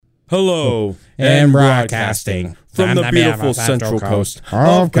Hello, and broadcasting from the beautiful Central Coast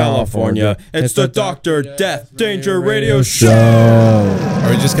of California. It's the Dr. Death Danger Radio Show. Are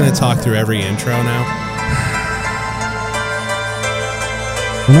we just going to talk through every intro now?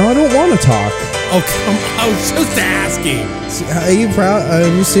 No, I don't want to talk. Oh, come on. I was just asking. Are you proud?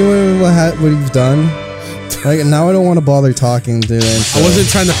 Have you seen what you've done? Like, now I don't want to bother talking to it. I wasn't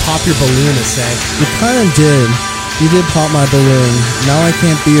trying to pop your balloon a sec. You kind of did. You did pop my balloon. Now I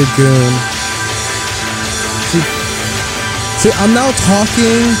can't be a goon. See, I'm now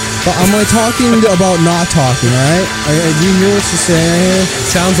talking, but I'm like talking about not talking, right? Do you hear what she's saying?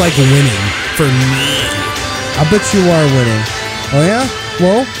 Sounds like winning for me. I bet you are winning. Oh, yeah?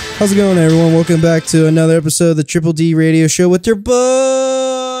 Well, how's it going, everyone? Welcome back to another episode of the Triple D Radio Show with your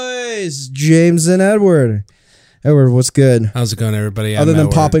boys, James and Edward. Edward, what's good? How's it going, everybody? Other than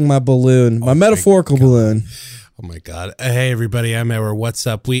popping my balloon, my metaphorical balloon. Oh my God. Hey everybody, I'm Edward. What's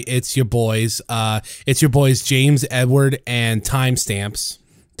up? It's your boys. It's your boys James, Edward, and timestamps.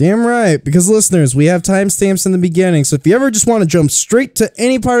 Damn right, because listeners, we have timestamps in the beginning, so if you ever just want to jump straight to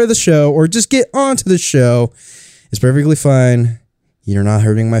any part of the show or just get onto the show, it's perfectly fine. You're not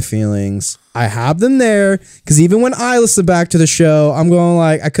hurting my feelings. I have them there, because even when I listen back to the show, I'm going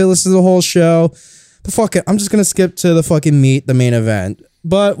like, I could listen to the whole show, but fuck it, I'm just going to skip to the fucking meat, the main event.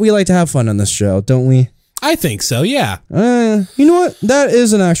 But we like to have fun on this show, don't we? I think so, yeah. You know what? That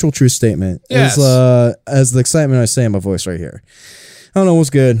is an actual true statement. Yes. As the excitement I say in my voice right here. I don't know what's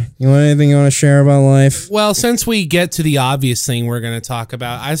good. You want anything you want to share about life? Well, since we get to the obvious thing we're going to talk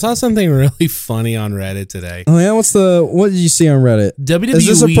about, I saw something really funny on Reddit today. Oh yeah, what did you see on Reddit? WWE. Is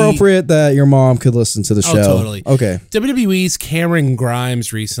this appropriate that your mom could listen to the show? Oh, totally. Okay. WWE's Cameron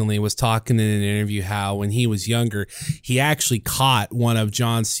Grimes recently was talking in an interview how when he was younger, he actually caught one of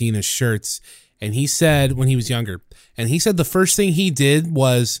John Cena's shirts. And he said when he was younger, and he said the first thing he did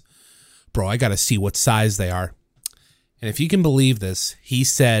was, bro, I got to see what size they are. And if you can believe this, he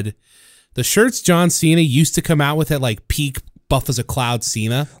said the shirts John Cena used to come out with at like peak buff as a cloud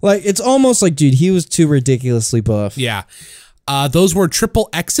Cena. Like, it's almost like, dude, he was too ridiculously buff. Yeah. Those were triple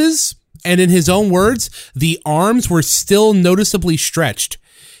X's. And in his own words, the arms were still noticeably stretched.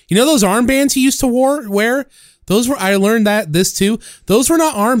 You know those armbands he used to wear? Those were, I learned this too. Those were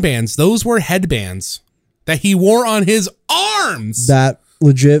not armbands. Those were headbands that he wore on his arms. That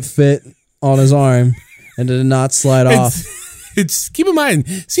legit fit on his arm and did not slide off. It's keep in mind,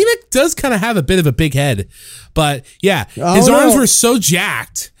 Cena does kind of have a bit of a big head, but yeah, his arms were so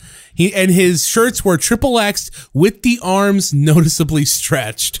jacked. And his shirts were triple X with the arms noticeably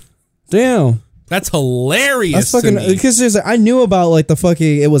stretched. Damn. That's hilarious. That's fucking, because I knew about like the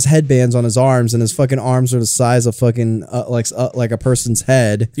fucking, it was headbands on his arms and his fucking arms are the size of fucking like a person's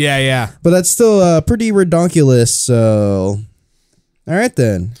head. Yeah, yeah. But that's still pretty redonkulous. So, all right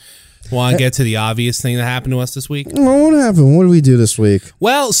then. Want to get to the obvious thing that happened to us this week? Well, what happened? What did we do this week?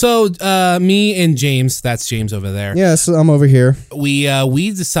 Well, so me and James, that's James over there. Yes, I'm over here. We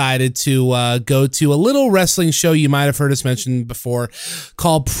decided to go to a little wrestling show you might have heard us mention before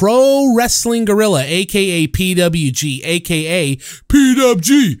called Pro Wrestling Guerrilla, a.k.a. PWG, a.k.a.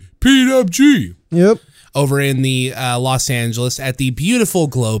 PWG. Yep. Over in the Los Angeles at the beautiful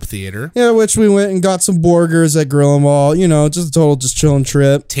Globe Theater. Yeah, which we went and got some burgers at Grill 'Em All. You know, just a total chilling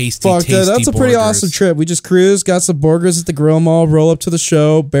trip. Tasty That's a pretty awesome trip. We just cruised, got some burgers at the Grill 'Em All, roll up to the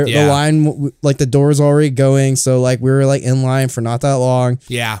show. The line, like the door's already going. So like we were like in line for not that long.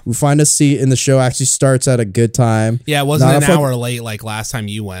 Yeah. We find a seat and the show actually starts at a good time. Yeah, it wasn't an hour late like last time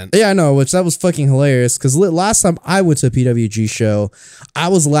you went. Yeah, I know, which that was fucking hilarious. Because last time I went to a PWG show, I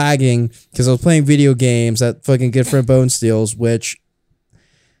was lagging because I was playing video games at fucking Good Friend Bone Steals, which,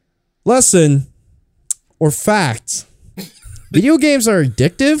 lesson or fact, video games are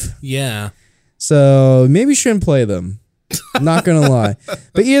addictive. Yeah. So maybe you shouldn't play them. I'm not gonna lie.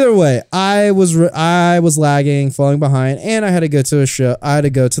 But either way, I was lagging, falling behind, and I had to go to a show.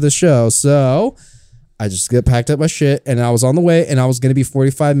 So I just packed up my shit and I was on the way, and I was gonna be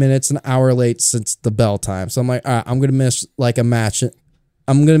 45 minutes, an hour late since the bell time. So I'm like, all right, I'm gonna miss like a match.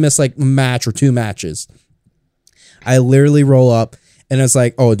 I'm gonna miss like a match or two matches. I literally roll up and it's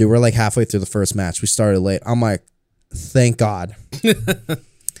like, oh, dude, we're like halfway through the first match. We started late. I'm like, thank God.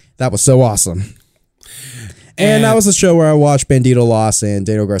 That was so awesome. And that was the show where I watched Bandito lost and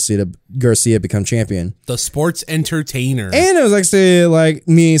Daniel Garcia become champion. The sports entertainer. And it was actually like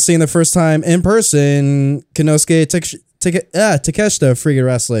me seeing the first time in person Konosuke Takeshita freaking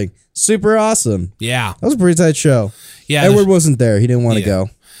wrestling. Super awesome. Yeah. That was a pretty tight show. Yeah. Edward wasn't there. He didn't want to go.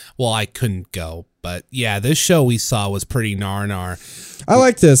 Well, I couldn't go. But yeah, this show we saw was pretty gnar. I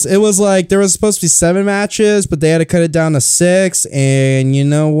like this. It was like there was supposed to be 7 matches, but they had to cut it down to 6. And you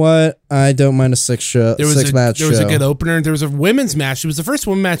know what? I don't mind a 6 match show. There was a good opener. There was a women's match. It was the first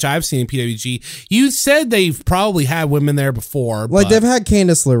women's match I've seen in PWG. You said they've probably had women there before. Like they've had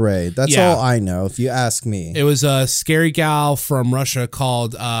Candice LeRae. That's all I know, if you ask me. It was a scary gal from Russia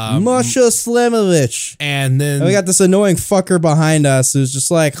called Masha Slamovich. And then we got this annoying fucker behind us who's just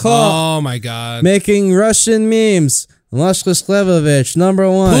like, oh my God, making Russian memes. Masha Slamovich,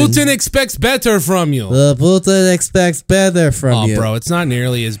 number 1. Putin expects better from you. Putin expects better from you. Oh, bro, it's not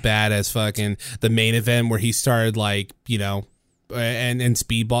nearly as bad as fucking the main event where he started like, you know, and the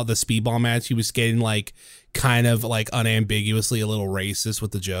speedball match. He was getting like kind of like unambiguously a little racist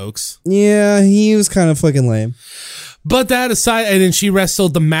with the jokes. Yeah, he was kind of fucking lame. But that aside, and then she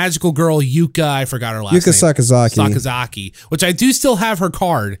wrestled the magical girl Yuka. I forgot her last name. Sakazaki, which I do still have her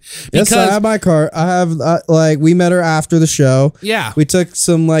card. Yes, I have my card. I have like we met her after the show. Yeah, we took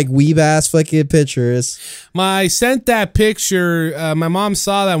some like weeb ass fucking pictures. I sent that picture. My mom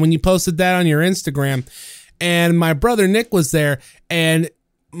saw that when you posted that on your Instagram, and my brother Nick was there, and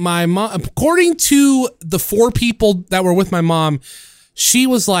my mom, according to the 4 people that were with my mom, she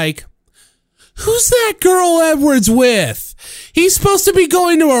was like, "Who's that girl Edwards with? He's supposed to be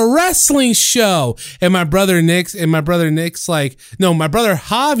going to a wrestling show." And my brother Nick's like, no, my brother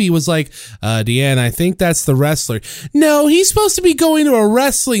Javi was like, Deanne, I think that's the wrestler. No, he's supposed to be going to a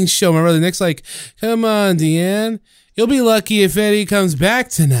wrestling show. My brother Nick's like, come on, Deanne. You'll be lucky if Eddie comes back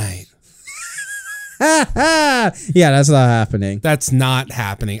tonight. Yeah, that's not happening. That's not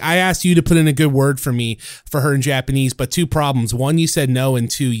happening. I asked you to put in a good word for me for her in Japanese, but 2 problems. 1, you said no, and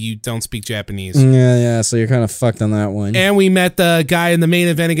 2, you don't speak Japanese. Yeah, so you're kind of fucked on that one. And we met the guy in the main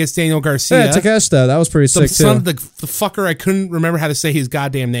event against Daniel Garcia. Yeah, Takeshita. That was pretty sick, too. The fucker, I couldn't remember how to say his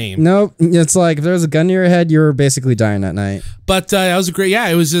goddamn name. Nope. It's like if there was a gun to your head, you were basically dying that night. But that was a great,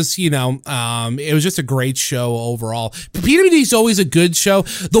 it was just, it was just a great show overall. PWG is always a good show.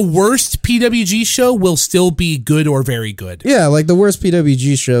 The worst PWG show will still be good or very good. Yeah, like the worst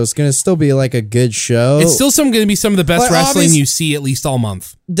PWG show is going to still be like a good show. It's still going to be some of the best wrestling you see at least all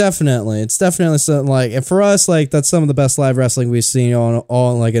month. Definitely. It's definitely something like, and for us, like that's some of the best live wrestling we've seen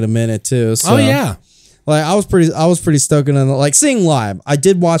all like in a minute too. So, oh yeah. Like I was pretty stoked on like seeing live. I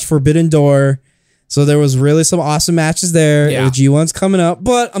did watch Forbidden Door. So there was really some awesome matches there. Yeah. G1's coming up,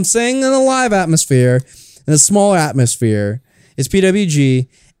 but I'm saying in a live atmosphere, in a small atmosphere, it's PWG.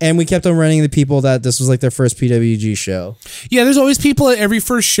 And we kept on running the people that this was like their first PWG show. Yeah, there's always people at every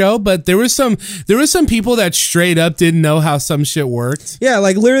first show, but there was some people that straight up didn't know how some shit worked. Yeah,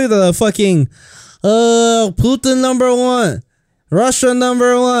 like literally the fucking Putin number 1. Russia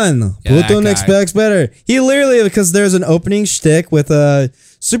number 1. Yeah, Putin expects better. He literally, because there's an opening shtick with a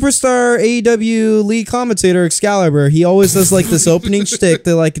superstar AEW lead commentator Excalibur. He always does like this opening shtick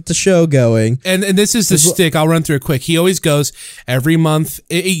to like get the show going. And this is the shtick. I'll run through it quick. He always goes every month.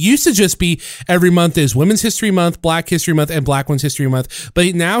 It used to just be every month is Women's History Month, Black History Month, and Black Women's History Month.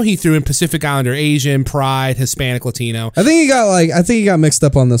 But now he threw in Pacific Islander, Asian, Pride, Hispanic, Latino. I think he got mixed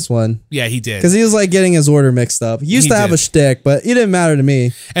up on this one. Yeah, he did. Because he was like getting his order mixed up. He used to have a shtick, but it didn't matter to me.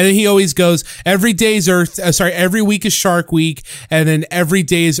 And then he always goes every week is Shark Week, and then every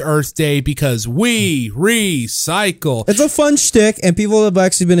day is Earth Day because we recycle. It's a fun shtick, and people that have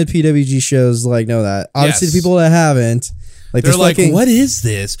actually been at PWG shows like know that. Obviously, the people that haven't, like they're like, what is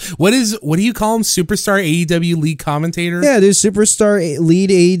this? What do you call him? Superstar AEW lead commentator? Yeah, dude, superstar lead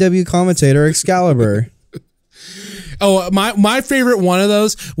AEW commentator Excalibur. Oh, my favorite one of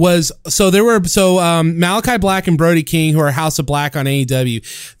those was Malachi Black and Brody King, who are House of Black on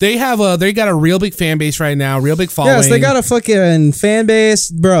AEW. They got a real big fan base right now, real big following. Yes, they got a fucking fan base,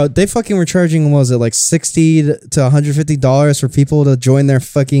 bro. They fucking were charging, what was it, like $60 to $150 for people to join their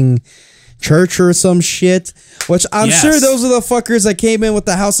fucking church or some shit, which I'm sure those are the fuckers that came in with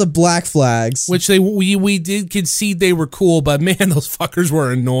the House of Black flags, which we did concede they were cool, but man, those fuckers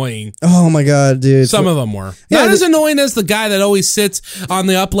were annoying. Oh my god, dude, some of them were not as annoying as the guy that always sits on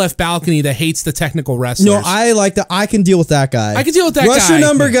the up left balcony that hates the technical wrestlers. No, I like that. I can deal with that guy.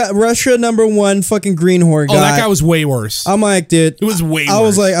 Russia number 1 fucking greenhorn guy. Oh, that guy was way worse. I'm like, dude, it was way worse. I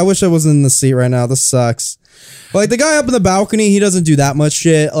was like, I wish I wasn't in the seat right now. This sucks. Like the guy up in the balcony, he doesn't do that much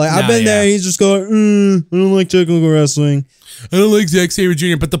shit. Like I've been there, he's just going, I don't like technical wrestling. I don't like Zack Sabre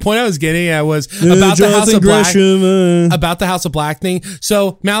Jr. But the point I was getting at was about the House of Black. About the House of Black thing.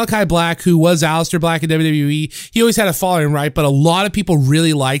 So Malachi Black, who was Aleister Black in WWE, he always had a following, right? But a lot of people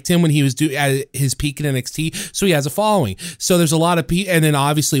really liked him when he was at his peak in NXT. So he has a following. So there's a lot of people, and then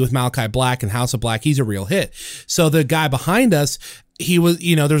obviously with Malachi Black and House of Black, he's a real hit. So the guy behind us, he was,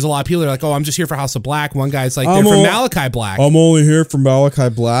 you know, there's a lot of people that are like, oh, I'm just here for House of Black. One guy's like, they're from Malachi Black. I'm only here for Malachi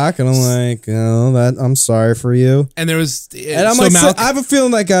Black. And I'm like, oh, I'm sorry for you. And there was, and I'm I have a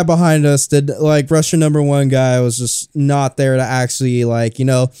feeling that guy behind us did, like, Russian #1 guy was just not there to actually, like, you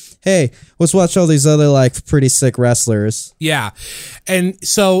know, hey, let's watch all these other, like, pretty sick wrestlers. Yeah. And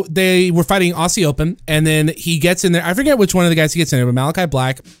so they were fighting Aussie Open, and then he gets in there. I forget which one of the guys he gets in there, but Malachi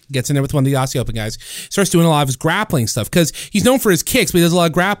Black gets in there with one of the Aussie Open guys, starts doing a lot of his grappling stuff because he's known for his kicks, but he does a lot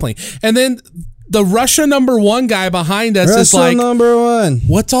of grappling. And then the Russia #1 guy behind us is like, #1,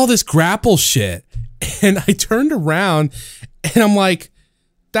 what's all this grapple shit? And I turned around and I'm like,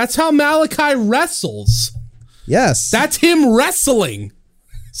 that's how Malachi wrestles. Yes. That's him wrestling.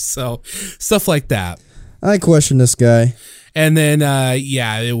 So stuff like that. I question this guy. And then,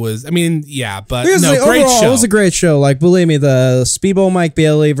 yeah, it was, I mean, yeah, but because, no, like, great overall, show. It was a great show. Like, believe me, the Speedball Mike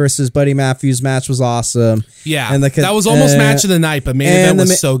Bailey versus Buddy Matthews match was awesome. Yeah, and that was almost match of the night, but main event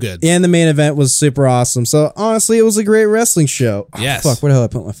was so good. And the main event was super awesome. So, honestly, it was a great wrestling show. Yes. Oh, fuck, where the hell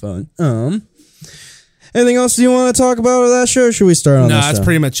did I put my phone? Anything else you want to talk about with that show, or should we start on No, this that's show?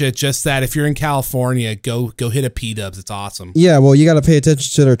 pretty much it. Just that if you're in California, go hit a P-Dubs. It's awesome. Yeah, well, you got to pay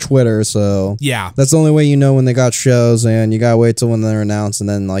attention to their Twitter, so yeah, that's the only way you know when they got shows, and you got to wait till when they're announced, and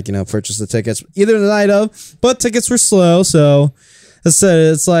then, like, you know, purchase the tickets either the night of, but tickets were slow, so as I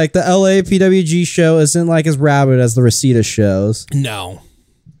said, it's like the LA PWG show isn't like as rabid as the Reseda shows. No.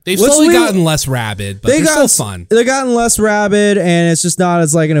 They've slowly gotten less rabid, but they're still fun. They've gotten less rabid, and it's just not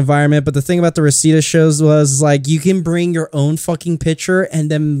as like an environment. But the thing about the Reseda shows was like you can bring your own fucking pitcher and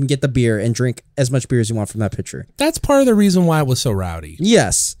then get the beer and drink as much beer as you want from that pitcher. That's part of the reason why it was so rowdy.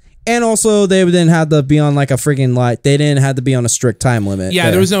 Yes. And also, they didn't have to be on like a freaking they didn't have to be on a strict time limit. Yeah,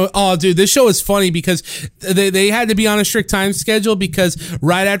 there was no. Oh, dude, this show is funny because they had to be on a strict time schedule because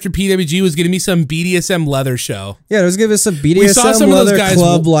right after PWG was getting me some BDSM leather show. Yeah, there's gonna be some BDSM leather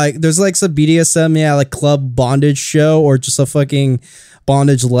club there's like some BDSM like club bondage show or just a fucking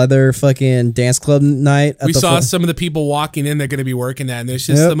bondage leather fucking dance club night. We saw some of the people walking in. They're going to be working that, and it's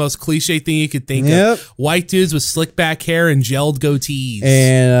just the most cliche thing you could think of. White dudes with slick back hair and gelled goatees,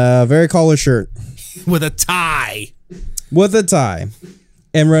 and a very collar shirt with a tie,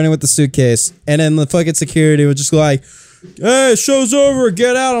 and running with the suitcase. And then the fucking security was just like, "Hey, show's over.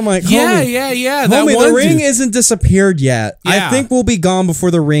 Get out." I'm like, yeah. Homie, the ring isn't disappeared yet. Yeah. I think we'll be gone before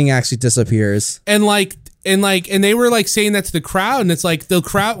the ring actually disappears. And they were like saying that to the crowd, and it's like the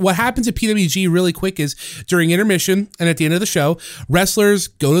crowd. What happens at PWG really quick is during intermission and at the end of the show, wrestlers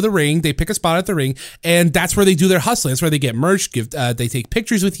go to the ring, they pick a spot at the ring, and that's where they do their hustling. That's where they get merch, they take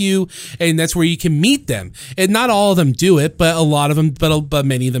pictures with you, and that's where you can meet them. And not all of them do it, but a lot of them, but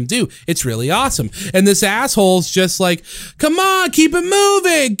many of them do. It's really awesome. And this asshole's just like, "Come on, keep it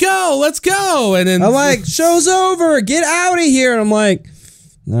moving, go, let's go." And then I'm like, "Show's over, get out of here." And I'm like,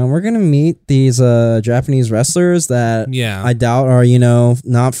 no, we're gonna meet these Japanese wrestlers that I doubt are, you know,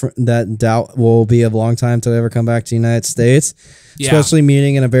 that doubt will be a long time till they ever come back to the United States. Yeah. Especially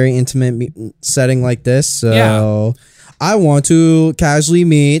meeting in a very intimate setting like this. So I want to casually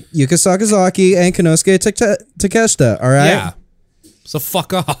meet Yuka Sakazaki and Konosuke Takeshita. All right. Yeah. So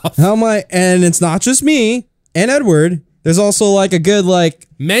fuck off. How am I? And it's not just me and Edward. There's also like a good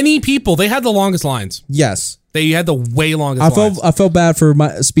many people. They had the longest lines. Yes. They had the way longest lines. I felt bad for my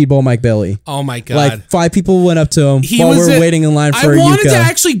Speedball Mike Bailey. Oh my god! Like 5 people went up to him while we were waiting in line for Yuka. I wanted to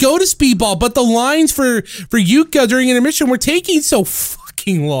actually go to Speedball, but the lines for Yuka during intermission were taking so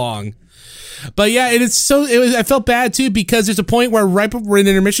fucking long. But yeah, I felt bad too because there's a point where right before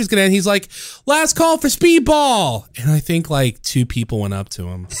intermission is gonna end, he's like, "Last call for Speedball," and I think like 2 people went up to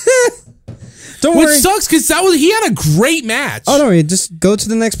him. Don't worry. Which sucks because he had a great match. Oh no, just go to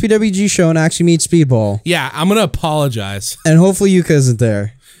the next PWG show and actually meet Speedball. Yeah, I'm gonna apologize. And hopefully Yuka isn't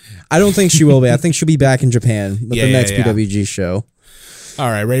there. I don't think she will be. I think she'll be back in Japan with the next PWG show. All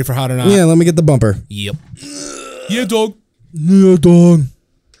right, ready for Hot or Not? Yeah, let me get the bumper. Yep. Yeah, dog. Yeah, dog.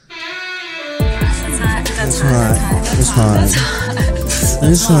 That's hot. It's hot. It's hot.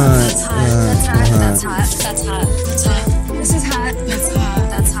 This is hot. That's hot.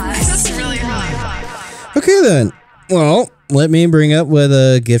 That's hot. This is really hot. Okay then. Well, let me bring up what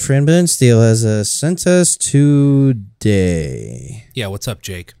a good friend Ben Steele has sent us today. Yeah, what's up,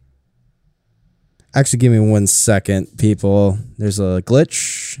 Jake? Actually, give me 1 second, people. There's a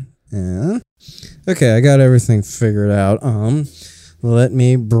glitch. Yeah. Okay, I got everything figured out. Let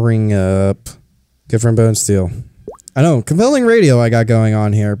me bring up good friend Bone Steel. I know, compelling radio I got going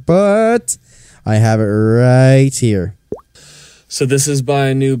on here, but I have it right here. So this is by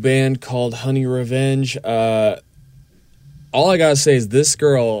a new band called Honey Revenge. All I gotta say is this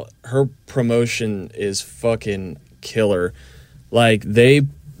girl, her promotion is fucking killer. like they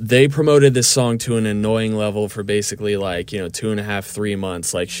promoted this song to an annoying level for basically like 2.5, 3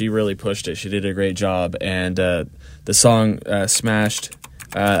 months. Like she really pushed it. She did a great job, and the song smashed.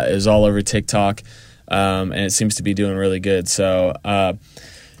 Is all over TikTok, and it seems to be doing really good. So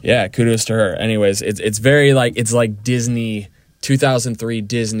yeah, kudos to her. Anyways, it's very like Disney 2003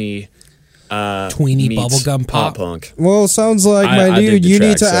 Disney tweeny meets bubblegum pop punk. Well, sounds like I dude, dig the you track,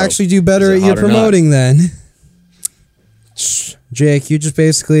 need to so actually do better at is it your hot or not? promoting then. Jake, you just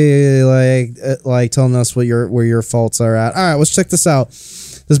basically like telling us where your faults are at. All right, let's check this out.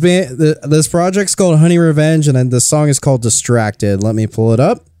 This project's called Honey Revenge, and then the song is called Distracted. Let me pull it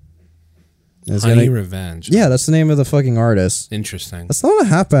up. Honey Revenge. Yeah, that's the name of the fucking artist. Interesting. That's not a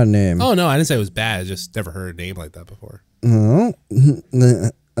half bad name. Oh no, I didn't say it was bad. I just never heard a name like that before. Well,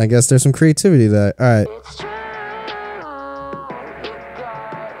 I guess there's some creativity there. All right.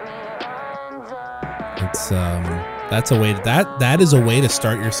 It's that's a way that is a way to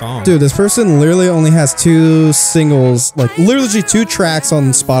start your song. Dude, this person literally only has 2 singles, like literally 2 tracks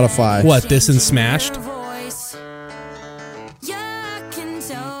on Spotify. What, this and Smashed?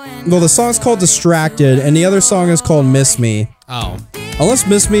 Well, the song's called Distracted, and the other song is called Miss Me. Oh, Unless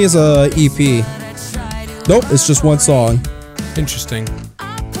Miss Me is a EP. Nope, it's just one song. interesting.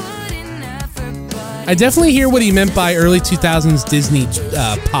 I definitely hear what he meant by early 2000s Disney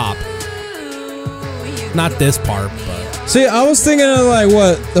pop. Not this part, but See, I was thinking of like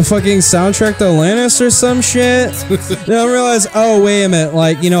what, the fucking soundtrack to Atlantis or some shit. Then I realized, oh wait a minute,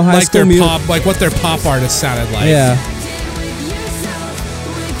 like high like school their music. pop, like what their pop artists sounded like. Yeah.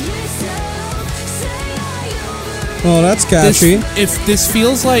 Oh, that's catchy. If this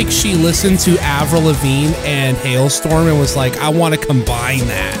feels like she listened to Avril Lavigne and Hailstorm and was like, I want to combine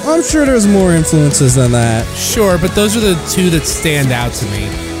that. I'm sure there's more influences than that. Sure, but those are the 2 that stand out to me.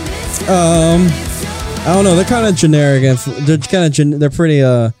 I don't know. They're kind of generic. They're kind of they're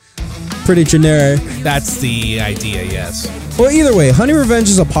pretty generic. That's the idea, yes. Well, either way, Honey Revenge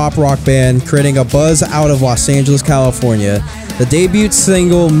is a pop rock band creating a buzz out of Los Angeles, California. The debut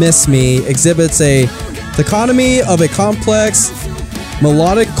single "Miss Me" exhibits a dichotomy of a complex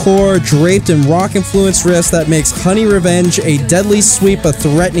melodic core draped in rock-influenced riffs that makes Honey Revenge a deadly sweep, a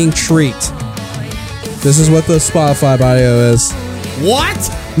threatening treat. This is what the Spotify bio is.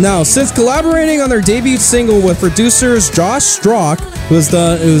 What? Now, since collaborating on their debut single with producers Josh Strock, who's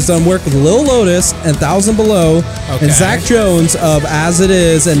done work with Lil Lotus and Thousand Below, Okay. and Zach Jones of As It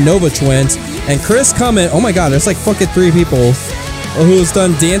Is and Nova Twins, and Chris Cummett, oh my god, there's like fucking 3 people, who's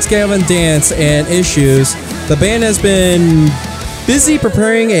done Dance Gavin Dance and Issues, the band has been busy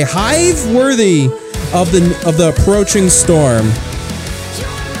preparing a hive worthy of the approaching storm.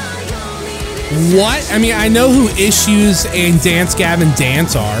 What? I mean, I know who Issues and Dance Gavin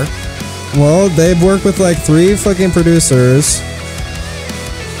Dance are. Well, they've worked with like 3 fucking producers.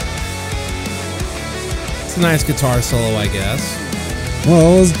 It's a nice guitar solo, I guess.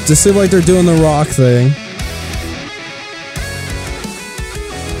 Well, it just seems like they're doing the rock thing.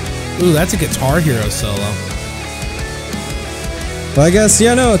 Ooh, that's a Guitar Hero solo. But I guess,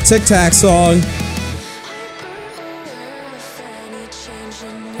 Tic Tac song.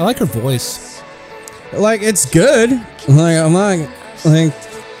 I like her voice. Like, it's good. Like, I'm not, like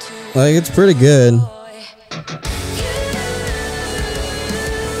it's pretty good.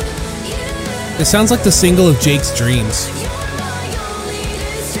 It sounds like the single of Jake's Dreams.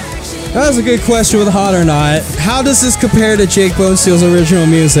 That was a good question with Hot or Not. How does this compare to Jake Bonesteel's original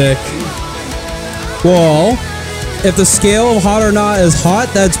music? Well, if the scale of Hot or Not is hot,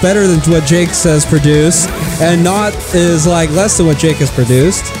 that's better than what Jake has produced, and Not is like less than what Jake has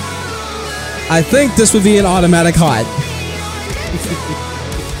produced. I think this would be an automatic hot.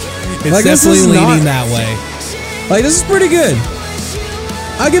 It's Like, this definitely is leaning not- that way. Like, this is pretty good.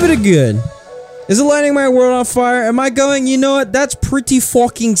 I'll give it a good. Is it lighting my world on fire? Am I going, you know what? That's pretty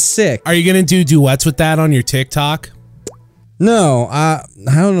fucking sick. Are you gonna do duets with that on your TikTok? No, I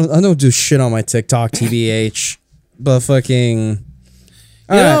don't know. I don't do shit on my TikTok, TBH. But fucking...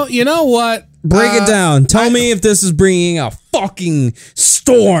 You know what? Break it down. Tell me if this is bringing a fucking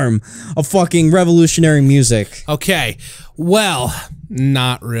storm of fucking revolutionary music. Okay. Well,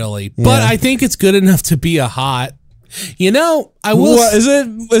 not really. But I think it's good enough to be a hot. I will. What is it?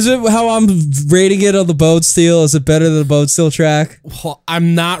 Is it how I'm rating it on the Bone Steel? Is it better than the Bone Steel track? Well,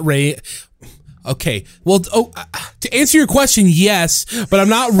 I'm not rating. Okay. Well, to answer your question, yes, but I'm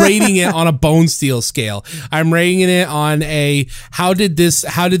not rating it on a Bone Steel scale. I'm rating it on a how did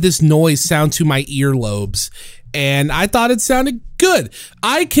this noise sound to my earlobes? And I thought it sounded good.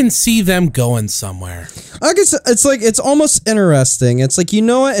 I can see them going somewhere. I guess it's like it's almost interesting. It's like, you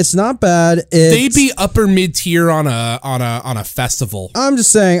know what? It's not bad. They'd be upper mid tier on a festival. I'm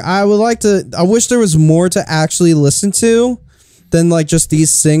just saying, I wish there was more to actually listen to than like just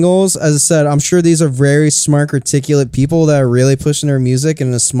these singles. As I said, I'm sure these are very smart, articulate people that are really pushing their music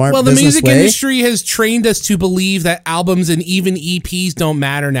in a smart business way. Well, the music industry has trained us to believe that albums and even EPs don't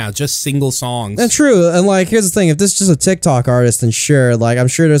matter now, just single songs. That's true. And like, here's the thing. If this is just a TikTok artist, then sure, like I'm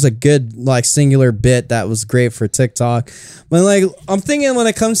sure there's a good like singular bit that was great for TikTok. But like, I'm thinking when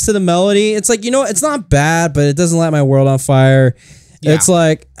it comes to the melody, it's like, you know, it's not bad, but it doesn't light my world on fire. Yeah. It's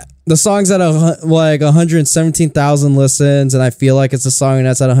like, the song's at like 117,000 listens, and I feel like it's a song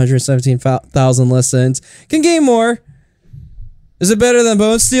that's at 117,000 listens. Can gain more. Is it better than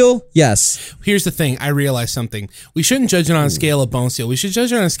Bone Steel? Yes. Here's the thing. I realized something. We shouldn't judge it on a scale of Bone Steel. We should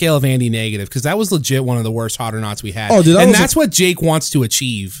judge it on a scale of Andy Negative, because that was legit one of the worst Hot or Nots we had. Oh, dude, that's what Jake wants to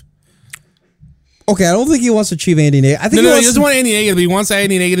achieve. Okay, I don't think he wants to achieve Andy Negative. I think he doesn't want Andy Negative. He wants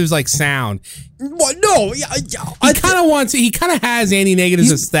Andy Negative's like sound. What? No, he kind of has Andy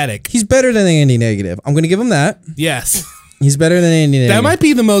Negative's aesthetic. He's better than Andy Negative. I'm going to give him that. Yes. He's better than Andy Negative. That might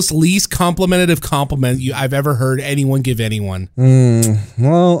be the most least complimentative compliment I've ever heard anyone give anyone.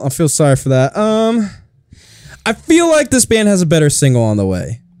 Well, I feel sorry for that. I feel like this band has a better single on the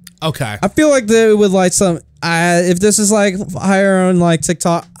way. Okay. I feel like they would like some. If this is like higher on like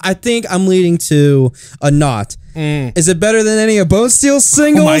TikTok, I think I'm leading to a Not. Is it better than any of Bone Steel's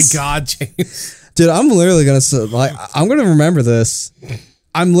singles? Oh my God, James. Dude, I'm literally gonna remember this.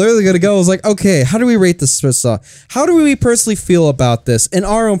 I'm literally gonna go. I was like, okay, how do we rate this song? How do we personally feel about this in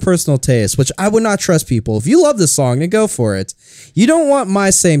our own personal taste? Which I would not trust people. If you love this song, then go for it. You don't want my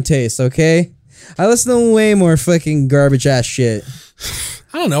same taste, okay? I listen to way more fucking garbage ass shit.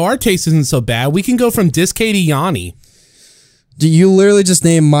 I don't know. Our taste isn't so bad. We can go from Disc K to Yanni. You literally just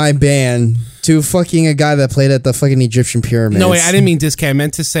named my band to fucking a guy that played at the fucking Egyptian pyramids. No, wait, I didn't mean Disc K. I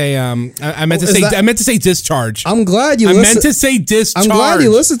meant to say I meant to say Discharge. I'm glad you meant to say Discharge. I'm glad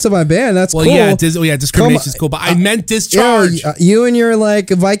you listened to my band. That's cool. Yeah, discrimination's cool, but I meant Discharge. Yeah, you and your like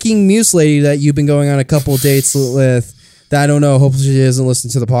Viking Muse lady that you've been going on a couple dates with. That I don't know. Hopefully she doesn't listen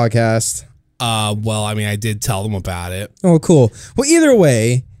to the podcast. Well, I mean, I did tell them about it. Oh, cool. Well, either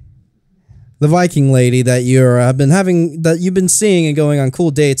way, the Viking lady that you've been seeing and going on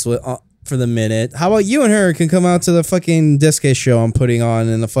cool dates with for the minute. How about you and her can come out to the fucking Disque show I'm putting on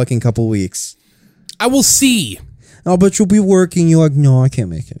in a fucking couple weeks? I will see. Oh, but you'll be working. You're like, no, I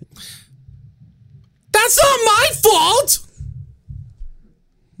can't make it. That's not my fault.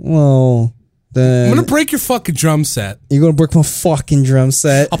 Well, then I'm gonna break your fucking drum set. You're gonna break my fucking drum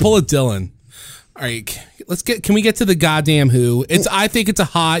set. I'll pull a Dylan. All right, can we get to the goddamn Who? I think it's a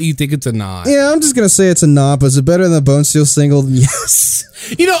hot, you think it's a not. Yeah, I'm just going to say it's a not, but is it better than the Bone Steel single?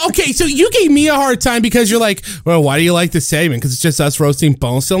 Yes. You know, okay, so you gave me a hard time because you're like, well, why do you like this segment? Because it's just us roasting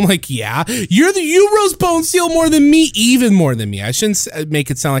Bone Steel. I'm like, yeah, you roast Bone Steel more than me, even more than me. I shouldn't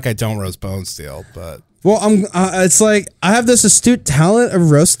make it sound like I don't roast Bone Steel, but. Well, it's like, I have this astute talent of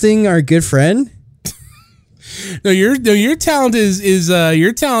roasting our good friend. No, your talent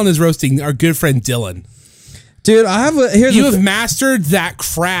is roasting our good friend Dylan. Dude, you have mastered that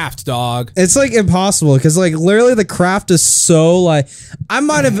craft, dog. It's like impossible because like literally the craft is so like I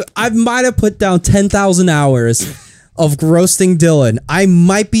might have put down 10,000 hours of roasting Dylan. I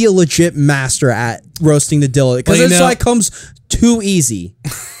might be a legit master at roasting the Dylan because it's like comes too easy.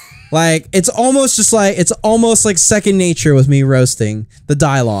 Like it's almost like second nature with me roasting the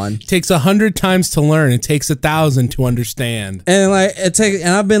Dylon. It takes 100 times to learn. It takes 1,000 to understand. And like and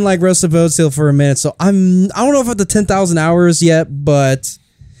I've been like roasting Bone Steel for a minute, so I don't know if I'm at the 10,000 hours yet, but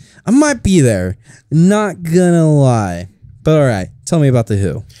I might be there. Not gonna lie. But all right, tell me about the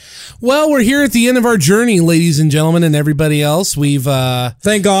Who. Well, we're here at the end of our journey, ladies and gentlemen, and everybody else. We've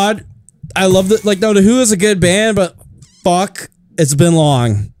thank God. I love the the Who is a good band, but fuck, it's been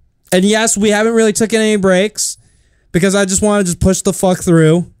long. And yes, we haven't really taken any breaks because I just want to just push the fuck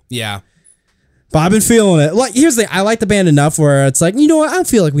through. Yeah. But I've been feeling it. Like, here's the thing. I like the band enough where it's like, you know what? I don't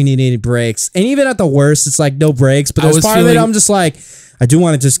feel like we need any breaks. And even at the worst, it's like no breaks. But there's part of it I'm just like, I do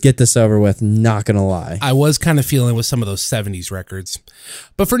want to just get this over with. Not going to lie. I was kind of feeling with some of those 70s records.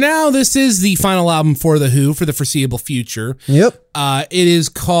 But for now, this is the final album for The Who for the foreseeable future. Yep. It is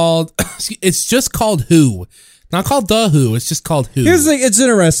called, it's just called Who. Not called The Who, it's just called Who. Here's the thing, it's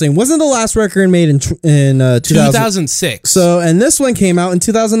interesting. Wasn't the last record made in 2006? So, and this one came out in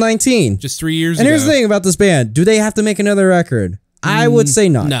 2019. Just 3 years ago. And here's the thing about this band. Do they have to make another record? I would say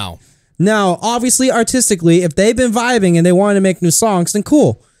not. No. Now, obviously, artistically, if they've been vibing and they want to make new songs, then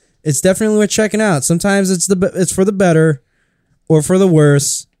cool. It's definitely worth checking out. Sometimes it's for the better. or for the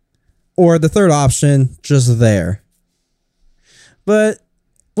worse, or the third option, just there. But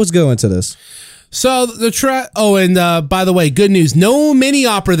let's go into this. So the track. Oh, and by the way, good news. No mini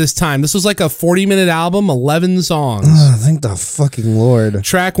opera this time. This was like a 40-minute album, 11 songs. Thank the fucking Lord.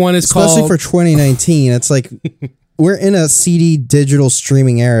 Track 1 is especially called. for 2019. It's like we're in a CD digital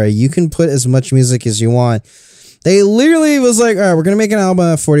streaming era. You can put as much music as you want. They literally was like, all right, we're gonna make an album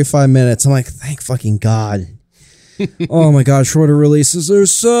at 45 minutes. I'm like, thank fucking God. Oh my God, shorter releases are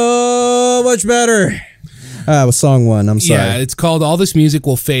so much better. With song 1, I'm sorry. Yeah, it's called All This Music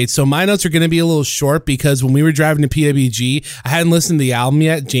Will Fade. So my notes are going to be a little short because when we were driving to PWG, I hadn't listened to the album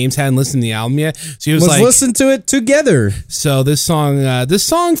yet. James hadn't listened to the album yet. So he was Let's like, listen to it together. So this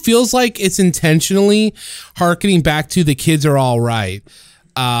song feels like it's intentionally hearkening back to The Kids Are All Right.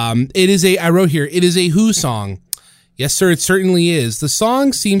 I wrote here, it is a Who song. Yes, sir, it certainly is. The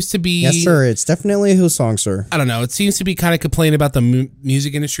song seems to be... Yes, sir, it's definitely a Who song, sir. I don't know. It seems to be kind of complaining about the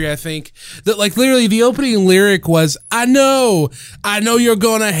music industry, I think. That, like, literally, the opening lyric was, I know you're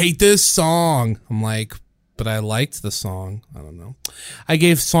gonna hate this song. I'm like, but I liked the song. I don't know. I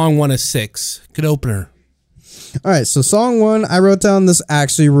gave song 1 a 6. Good opener. All right, so song 1, I wrote down this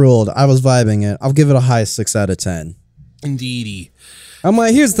actually ruled. I was vibing it. I'll give it a high 6 out of 10. Indeedy. I'm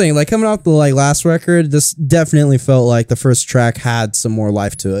like, here's the thing, like coming off the like last record, this definitely felt like the first track had some more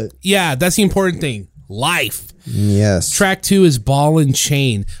life to it. Yeah, that's the important thing. Life. Yes. Track 2 is Ball and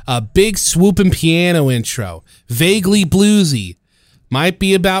Chain. A big swooping piano intro. Vaguely bluesy. Might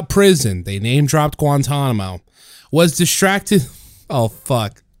be about prison. They name dropped Guantanamo. Was distracted. Oh,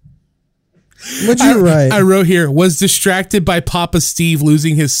 fuck. What'd you write? I wrote here, was distracted by Papa Steve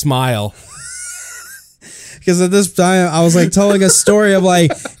losing his smile. Because at this time, I was like telling a story of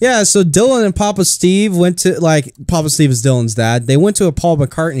like, yeah, so Dylan and Papa Steve went to, like, Papa Steve is Dylan's dad. They went to a Paul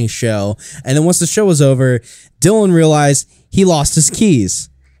McCartney show. And then once the show was over, Dylan realized he lost his keys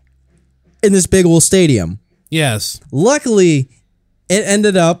in this big old stadium. Yes. Luckily, it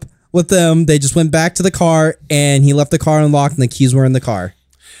ended up with them. They just went back to the car and he left the car unlocked and the keys were in the car.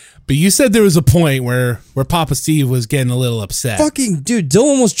 But you said there was a point where Papa Steve was getting a little upset. Fucking dude,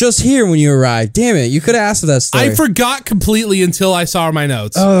 Dylan was just here when you arrived. Damn it, you could have asked for that story. I forgot completely until I saw my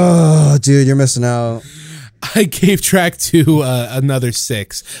notes. Oh, dude, you're missing out. I gave track 2 another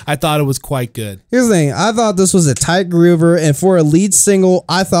 6. I thought it was quite good. Here's the thing. I thought this was a tight groover, and for a lead single,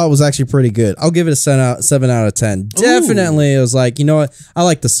 I thought it was actually pretty good. I'll give it a 7 out of 10. Definitely, it was like, you know what? I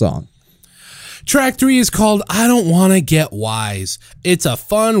like the song. Track 3 is called I Don't Want to Get Wise. It's a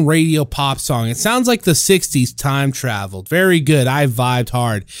fun radio pop song. It sounds like the 60s time traveled. Very good. I vibed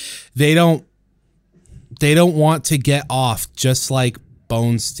hard. They don't want to get off, just like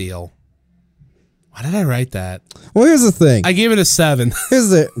Bone Steel. Why did I write that? Well, here's the thing. I gave it a 7. Here's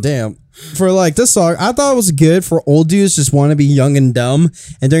the damn. For like this song, I thought it was good for old dudes just want to be young and dumb.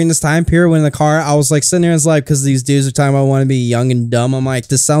 And during this time period when in the car, I was like sitting there and it's like, because these dudes are talking about want to be young and dumb. I'm like,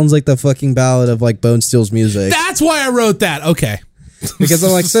 this sounds like the fucking ballad of like Bone Steel's music. That's why I wrote that. Okay. Because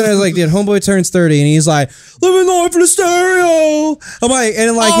I'm like sitting there like, dude, homeboy turns 30 and he's like, living life in the stereo. I'm like,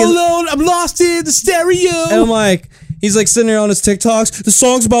 and like, all alone, I'm lost in the stereo. And I'm like, he's like sitting there on his TikToks. The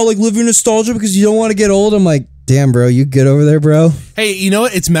song's about like living nostalgia because you don't want to get old. I'm like, damn, bro, you good over there, bro? Hey, you know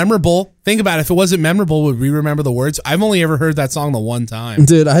what? It's memorable. Think about it. If it wasn't memorable, would we remember the words? I've only ever heard that song the one time.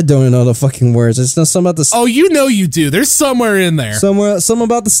 Dude, I don't know the fucking words. It's not something about the... Oh, you know you do. There's somewhere in there. Something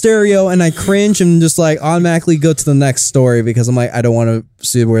about the stereo, and I cringe and just like automatically go to the next story because I'm like, I don't want to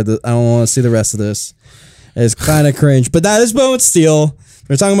see the rest of this. It's kind of cringe. But that is Bone Steel.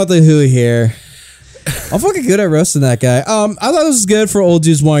 We're talking about the Who here. I'm fucking good at roasting that guy. I thought this was good for old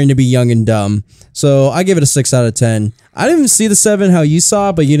dudes wanting to be young and dumb. So I give it a 6 out of 10. I didn't even see the 7 how you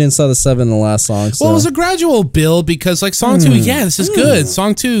saw, but you didn't saw the 7 in the last song. So. Well, it was a gradual build because like song 2, yeah, this is good.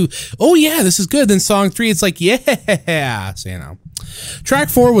 Song 2, oh yeah, this is good. Then song 3, it's like, yeah. So, you know. Track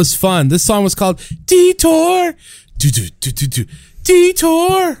 4 was fun. This song was called Detour.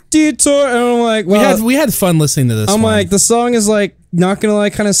 Detour. And I'm like, well, we had fun listening to this. I'm like, the song is like not gonna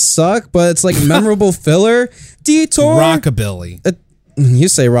like kind of suck, but it's like memorable filler. Detour. Rockabilly. You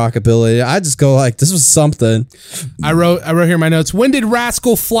say rockabilly. I just go like, this was something. I wrote here in my notes. When did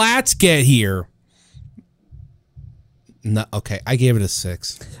Rascal Flatts get here? No, okay, I gave it a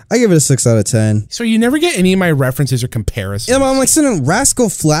 6. I give it a 6 out of 10. So you never get any of my references or comparisons. Yeah, I'm like sitting Rascal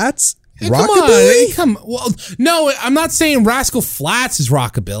Flatts. Hey, Rockabilly? Come on. Well, no, I'm not saying Rascal Flatts is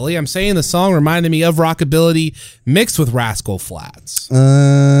rockabilly. I'm saying the song reminded me of rockabilly mixed with Rascal Flatts.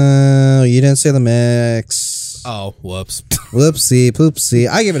 You didn't say the mix. Oh, whoops. Whoopsie poopsie.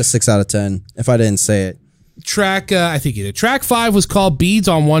 I give it a 6 out of 10 if I didn't say it. Track, I think you did. Track 5 was called Beads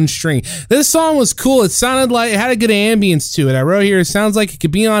on One String. This song was cool. It sounded like it had a good ambience to it. I wrote here, it sounds like it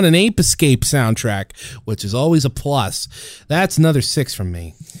could be on an Ape Escape soundtrack, which is always a plus. That's another 6 from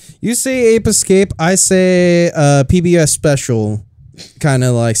me. You say Ape Escape, I say PBS special kind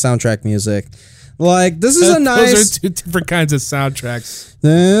of like soundtrack music. Like, this is a nice... Those are two different kinds of soundtracks.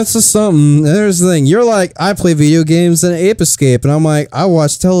 That's just something. There's the thing. You're like, I play video games and Ape Escape, and I'm like, I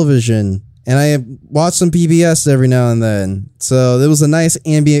watch television. And I watch some PBS every now and then. So it was a nice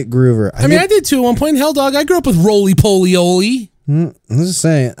ambient groover. I mean, I did too at one point. Hell, dog, I grew up with Roly Poly Oly. I'm just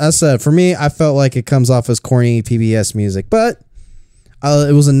saying. I said, for me, I felt like it comes off as corny PBS music. But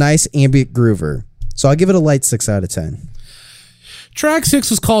it was a nice ambient groover. So I'll give it a light 6 out of 10. Track 6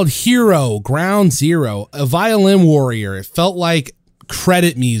 was called Hero, Ground Zero, a violin warrior. It felt like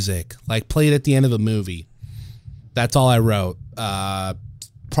credit music, like played at the end of a movie. That's all I wrote.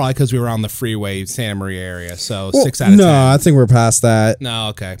 Probably because we were on the freeway, Santa Maria area. So 6 out of 10. No, I think we're past that. No,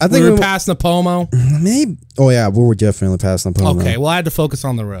 okay. I think we were past Napomo. Maybe. Oh, yeah, we were definitely past Napomo. Okay, well, I had to focus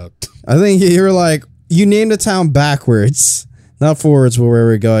on the road. I think you were like, you named the town backwards, not forwards where we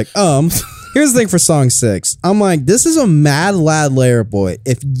were going. Here's the thing for song 6. I'm like, this is a mad lad layer boy.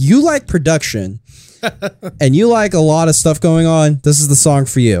 If you like production and you like a lot of stuff going on, this is the song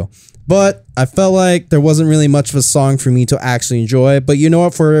for you. But I felt like there wasn't really much of a song for me to actually enjoy. But you know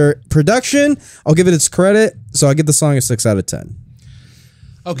what? For production, I'll give it its credit. So I'll give the song a 6 out of 10.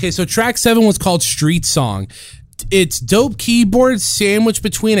 Okay, so track 7 was called Street Song. It's dope keyboards sandwiched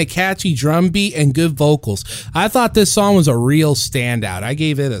between a catchy drum beat and good vocals. I thought this song was a real standout. I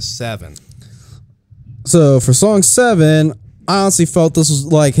gave it a 7. So for song 7, I honestly felt this was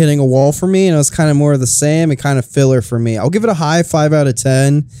like hitting a wall for me. And it was kind of more of the same and kind of filler for me. I'll give it a high 5 out of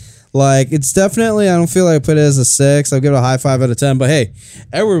 10. Like, it's definitely, I don't feel like I put it as a 6. I'll give it a high 5 out of 10. But hey,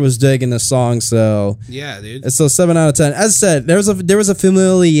 Edward was digging this song, so yeah, dude. It's a 7 out of 10. As I said, there was a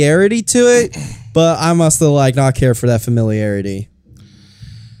familiarity to it, but I must have like not cared for that familiarity.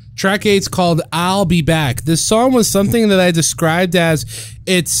 Track 8's called I'll Be Back. This song was something that I described as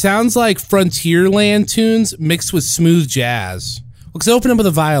it sounds like Frontierland tunes mixed with smooth jazz. Because it opened up with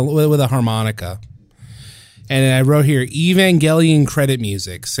a harmonica. And I wrote here, Evangelion credit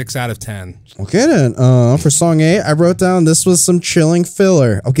music, 6 out of 10. Okay then. For song 8, I wrote down this was some chilling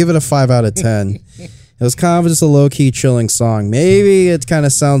filler. I'll give it a 5 out of 10. It was kind of just a low-key chilling song. Maybe it kind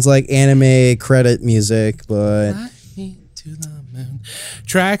of sounds like anime credit music, but...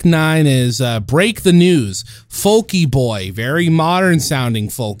 Track 9 is Break the News, Folky Boy, very modern sounding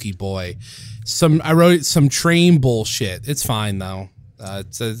Folky Boy. I wrote some train bullshit. It's fine though.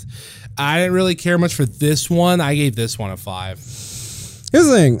 I didn't really care much for this one. I gave this one a 5. Here's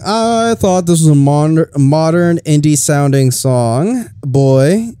the thing. I thought this was a modern indie sounding song,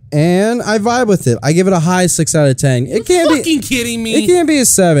 boy, and I vibe with it. I give it a high 6 out of 10. It can't be fucking kidding me. It can't be a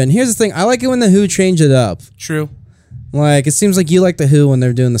 7. Here's the thing. I like it when the Who change it up. True. Like, it seems like you like the Who when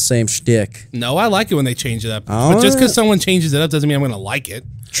they're doing the same shtick. No, I like it when they change it up. But just because someone changes it up doesn't mean I'm going to like it.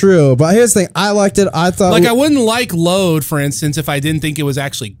 True, but here's the thing. I liked it. I thought... Like, I wouldn't like Load, for instance, if I didn't think it was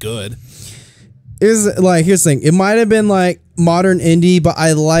actually good. Here's the thing. It might have been, like, modern indie, but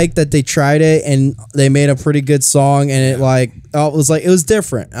I like that they tried it, and they made a pretty good song, and it was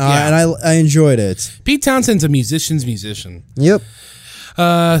different. And I enjoyed it. Pete Townshend's a musician's musician. Yep.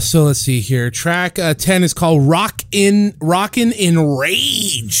 So let's see here. Track 10 is called Rockin' in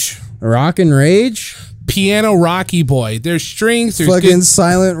Rage. Rockin' Rage? Piano Rocky Boy. There's strings. There's fucking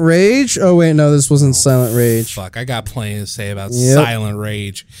Silent Rage? Oh, wait, no, this wasn't Silent Rage. Fuck, I got plenty to say about Silent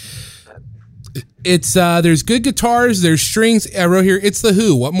Rage. It's there's good guitars, there's strings. I wrote here, it's the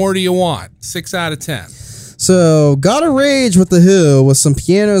Who. What more do you want? 6 out of 10. So, Gotta Rage with the Who with some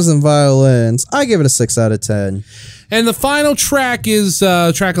pianos and violins. I give it a 6 out of 10. And the final track is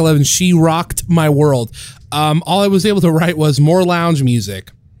track 11, She Rocked My World. All I was able to write was more lounge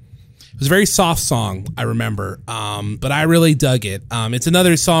music. It was a very soft song, I remember, but I really dug it. It's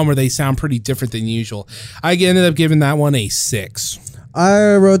another song where they sound pretty different than usual. I ended up giving that one a 6.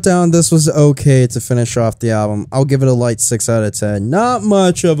 I wrote down this was okay to finish off the album. I'll give it a light 6 out of 10. Not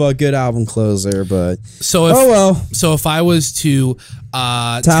much of a good album closer, but so if I was to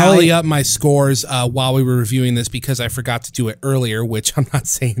tally up my scores while we were reviewing this, because I forgot to do it earlier, which I'm not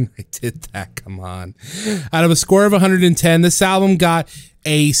saying I did that. Come on. Out of a score of 110, this album got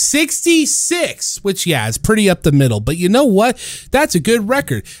a 66, which, is pretty up the middle. But you know what? That's a good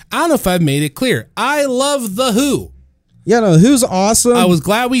record. I don't know if I've made it clear. I love The Who. Yeah, no, Who's awesome. I was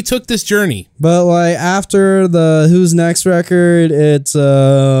glad we took this journey. But like after the Who's Next record, it's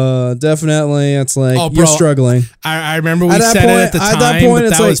definitely it's like you're struggling. I remember we said it at the time, but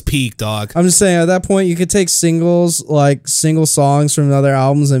that was peak, dog. I'm just saying at that point you could take singles, like single songs from other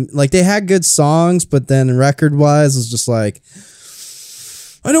albums, and like they had good songs, but then record wise, it's just like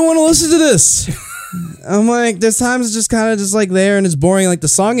I don't want to listen to this. I'm like, there's times it's just kind of just like there and it's boring. Like the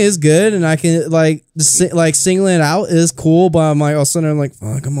song is good and I can like just like singling it out is cool, but I'm like all of a sudden I'm like,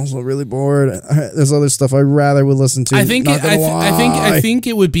 fuck, I'm also really bored. There's other stuff I rather would listen to. I think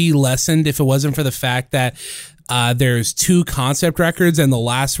it would be lessened if it wasn't for the fact that there's 2 concept records and the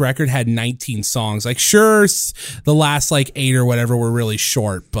last record had 19 songs. Like sure, the last like 8 or whatever were really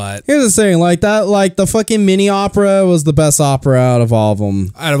short, but here's the thing, like that, like the fucking mini opera was the best opera out of all of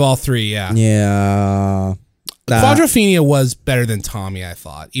them. Out of all 3, yeah. Yeah. Quadrophenia was better than Tommy, I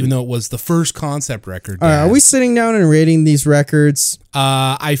thought, even though it was the first concept record. All right, are we sitting down and rating these records?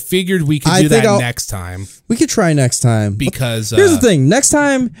 I figured we could do that next time. We could try next time. Because here's the thing. Next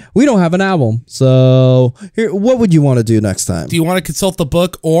time, we don't have an album. So here, what would you want to do next time? Do you want to consult the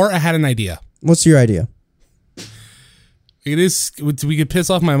book, or I had an idea? What's your idea? It is, we could piss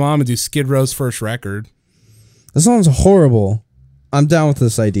off my mom and do Skid Row's first record. That sounds horrible. I'm down with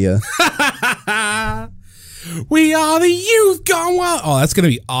this idea. We are the youth gone wild. Oh, that's gonna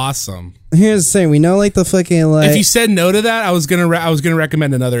be awesome. Here's the thing, we know like the fucking like. If you said no to that, I was gonna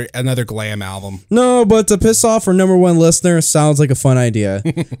recommend another glam album. No, but to piss off our #1 listener sounds like a fun idea.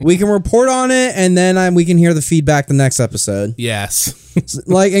 We can report on it, and then we can hear the feedback the next episode. Yes.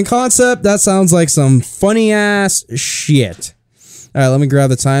 Like in concept, that sounds like some funny ass shit. All right, let me grab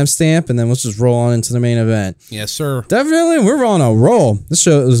the timestamp, and then let's just roll on into the main event. Yes, sir. Definitely, we're on a roll. This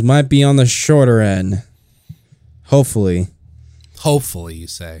show might be on the shorter end. Hopefully, you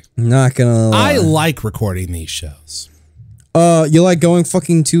say. Not gonna lie. I like recording these shows. You like going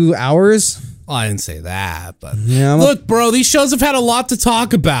fucking 2 hours? Well, I didn't say that, but yeah, look, bro, these shows have had a lot to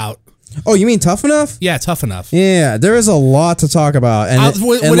talk about. Oh, you mean Tough Enough? Yeah, Tough Enough. Yeah, there is a lot to talk about. And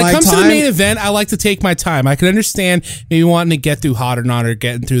when it comes to the main event, I like to take my time. I can understand maybe wanting to get through Hot or Not or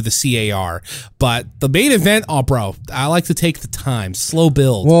getting through the C.A.R. But the main event, oh, bro, I like to take the time. Slow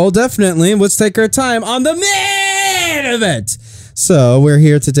build. Well, definitely. Let's take our time on the main event. So we're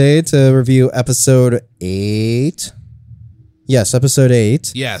here today to review episode 8. Yes, episode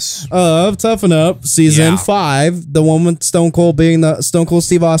 8. Yes. Of Tough Enough, season 5. The one with Stone Cold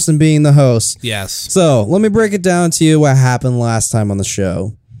Steve Austin being the host. Yes. So let me break it down to you what happened last time on the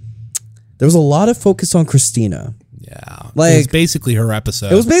show. There was a lot of focus on Christina. Yeah. Like, it was basically her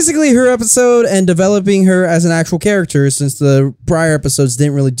episode. It was basically her episode and developing her as an actual character, since the prior episodes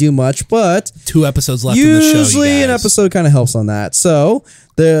didn't really do much, but 2 episodes left in the show. Usually an episode kind of helps on that. So,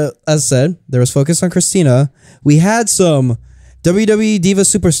 as I said, there was focus on Christina. We had some WWE Diva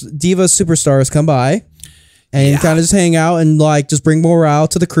superstars come by and kind of just hang out and like just bring morale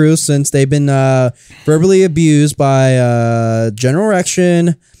to the crew, since they've been verbally abused by General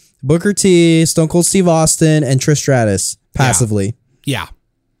Erection, Booker T, Stone Cold Steve Austin, and Trish Stratus passively. Yeah.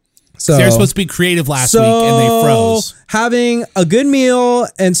 So they're supposed to be creative last week and they froze. Having a good meal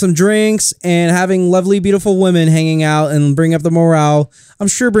and some drinks and having lovely, beautiful women hanging out and bring up the morale, I'm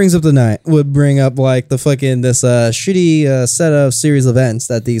sure brings up the night. Would bring up like the fucking this shitty set of series of events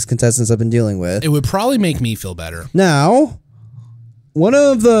that these contestants have been dealing with. It would probably make me feel better. Now, one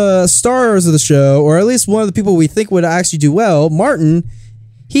of the stars of the show, or at least one of the people we think would actually do well, Martin,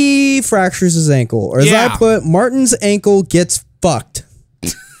 he fractures his ankle. Or as I put, Martin's ankle gets fucked.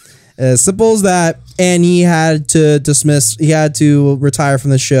 As simple as that. And he had to retire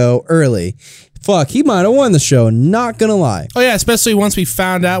from the show early. Fuck, he might have won the show, not gonna lie. Oh yeah, especially once we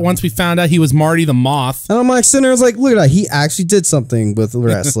found out he was Marty the Moth. And I'm like, sitting there, I was like, look at that, he actually did something with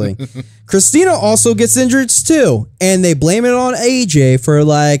wrestling. Christina also gets injured too, and they blame it on AJ for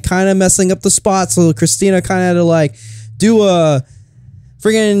like kind of messing up the spot. So Christina kind of had to like do a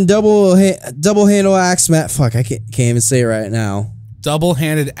friggin' double handle axe mat. Fuck, I can't even say it right now.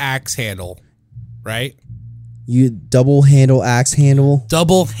 Double-handed axe handle, right? You double handle axe handle?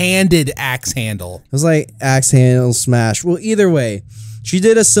 Double-handed axe handle. It was like axe handle smash. Well, either way, she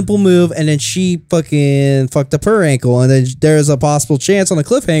did a simple move and then she fucking fucked up her ankle. And then there's a possible chance on the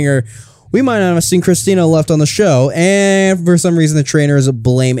cliffhanger we might not have seen Christina left on the show. And for some reason, the trainers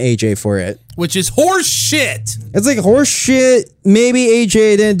blame AJ for it. Which is horse shit. It's like horse shit. Maybe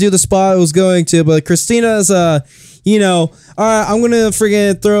AJ didn't do the spot it was going to, but Christina's, all right, I'm going to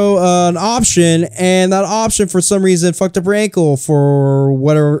friggin' throw an option, and that option for some reason fucked up her ankle for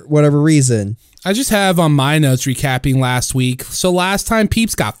whatever reason. I just have on my notes recapping last week. So last time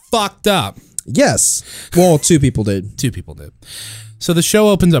Peeps got fucked up. Yes. Well, 2 people did. 2 people did. So the show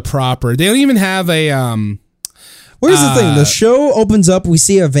opens up proper. They don't even have a Where's the thing? The show opens up, we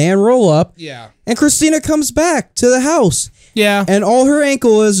see a van roll up. Yeah. And Christina comes back to the house. Yeah. And all her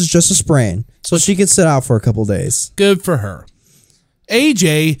ankle is just a sprain. So she can sit out for a couple days. Good for her.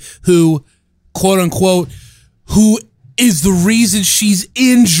 AJ, who, quote unquote, who is the reason she's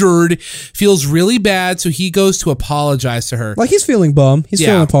injured, feels really bad, so he goes to apologize to her. Like, he's feeling bummed. He's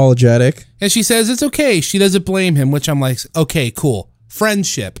feeling apologetic. And she says it's okay. She doesn't blame him, which I'm like, okay, cool.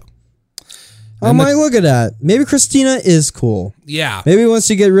 Friendship. I'm like, look at that. Maybe Christina is cool. Yeah. Maybe once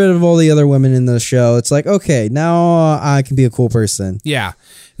you get rid of all the other women in the show, it's like, okay, now I can be a cool person. Yeah.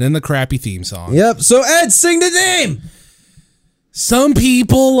 And then the crappy theme song. Yep. So, Ed, sing the name. Some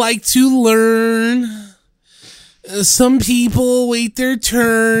people like to learn. Some people wait their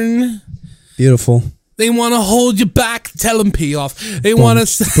turn. Beautiful. They want to hold you back, tell them pee off. They want to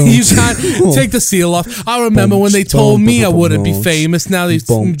say you can't take the seal off. I remember when they told me I wouldn't be famous. Now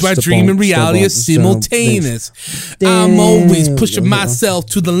my dream and reality is simultaneous. I'm always pushing myself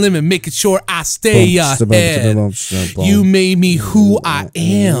to the limit, making sure I stay ahead. You made me who I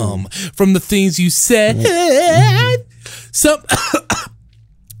am from the things you said.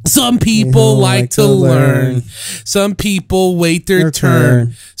 Some people like to learn. Some people wait their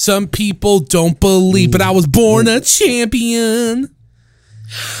turn. Some people don't believe. But I was born a champion.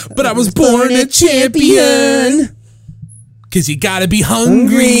 But I was born a champion. Because you got to be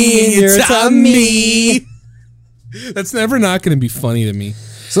hungry in your tummy. That's never not going to be funny to me.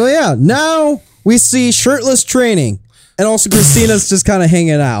 So, yeah, now we see shirtless training. And also Christina's just kind of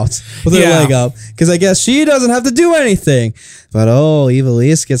hanging out with her leg up. Because I guess she doesn't have to do anything. But,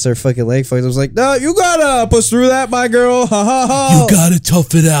 Evilise gets her fucking leg fucked. I was like, no, you gotta push through that, my girl. Ha, ha, ha. You gotta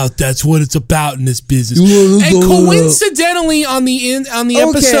tough it out. That's what it's about in this business. And coincidentally, on the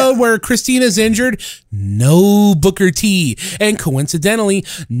episode where Christina's injured, no Booker T. And coincidentally,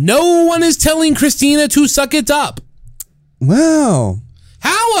 no one is telling Christina to suck it up. Wow.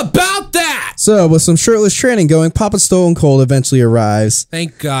 How about that? So, with some shirtless training going, Papa Stone Cold eventually arrives.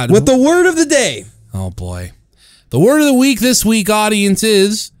 Thank God. With the word of the day. Oh, boy. The word of the week this week, audience,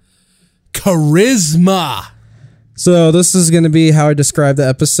 is charisma. So, this is going to be how I describe the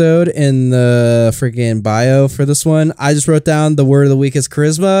episode in the freaking bio for this one. I just wrote down the word of the week is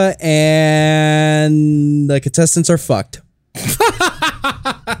charisma, and the contestants are fucked.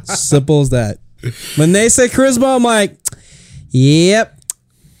 Simple as that. When they say charisma, I'm like, yep.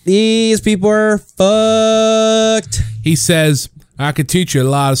 These people are fucked. He says, I could teach you a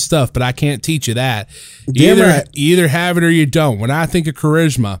lot of stuff, but I can't teach you that. Damn right. You either have it or you don't. When I think of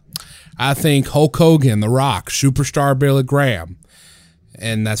charisma, I think Hulk Hogan, The Rock, Superstar Billy Graham.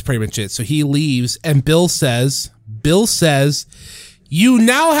 And that's pretty much it. So he leaves, and Bill says, you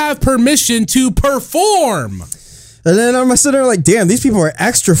now have permission to perform. And then I'm sitting there like, damn, these people are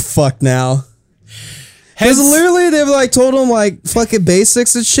extra fucked now. Because literally they've like told him like fucking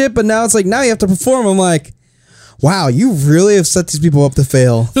basics and shit, but now it's like, now you have to perform. I'm like, wow, you really have set these people up to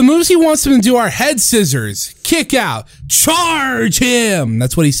fail. The moves he wants them to do are head scissors, kick out, charge him.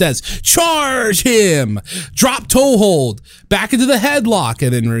 That's what he says. Charge him. Drop toe hold, back into the headlock,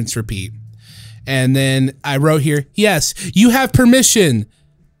 and then rinse repeat. And then I wrote here, yes, you have permission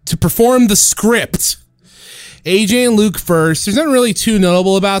to perform the script. AJ and Luke first. There's nothing really too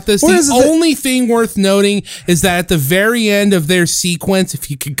notable about this. The only thing worth noting is that at the very end of their sequence, if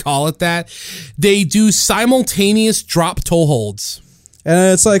you could call it that, they do simultaneous drop toe holds.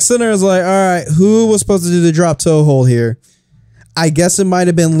 And it's like, Sinner's like, all right, who was supposed to do the drop toe hold here? I guess it might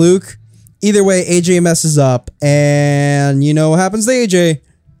have been Luke. Either way, AJ messes up. And you know what happens to AJ?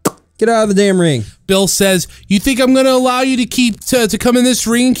 Get out of the damn ring. Bill says, you think I'm going to allow you to come in this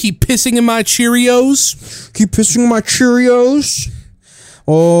ring and keep pissing in my Cheerios? Keep pissing in my Cheerios?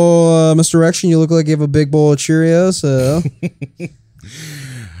 Oh, Misdirection, you look like you have a big bowl of Cheerios.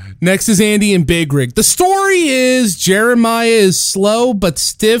 Next is Andy and Big Rig. The story is Jeremiah is slow but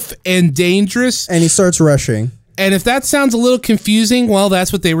stiff and dangerous. And he starts rushing. And if that sounds a little confusing, well,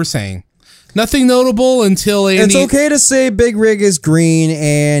 that's what they were saying. Nothing notable until Andy... It's okay to say Big Rig is green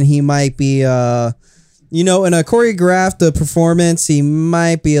and he might be, in a choreographed performance, he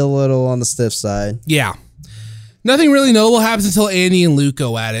might be a little on the stiff side. Yeah. Nothing really notable happens until Andy and Luke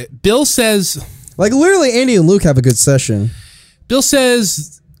go at it. Bill says... Like, literally, Andy and Luke have a good session. Bill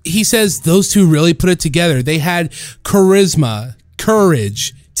says... He says those two really put it together. They had charisma,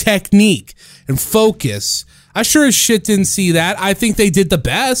 courage, technique, and focus. I sure as shit didn't see that. I think they did the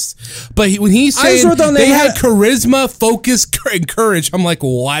best. But when he's saying they had charisma, focus, and courage, I'm like,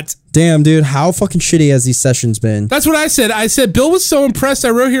 what? Damn, dude, how fucking shitty has these sessions been? That's what I said. I said, Bill was so impressed. I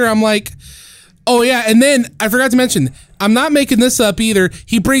wrote here, I'm like, Oh, yeah. And then I forgot to mention, I'm not making this up either.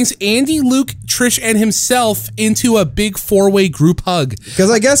 He brings Andy, Luke, Trish, and himself into a big 4-way group hug. Because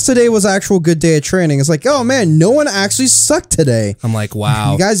I guess today was actual good day of training. It's like, oh man, no one actually sucked today. I'm like,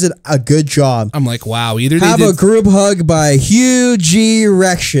 wow. You guys did a good job. I'm like, wow. Either have they a group hug by huge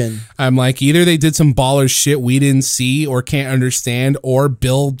erection. I'm like, either they did some baller shit we didn't see or can't understand, or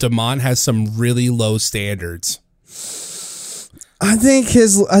Bill DeMont has some really low standards. I think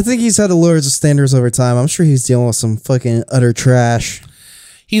he's had to lower his standards over time. I'm sure he's dealing with some fucking utter trash.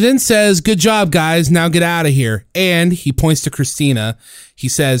 He then says, good job, guys. Now get out of here. And he points to Christina. He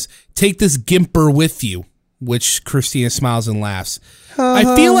says, take this gimper with you, which Christina smiles and laughs.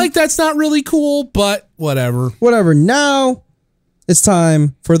 I feel like that's not really cool, but whatever. Whatever. Now it's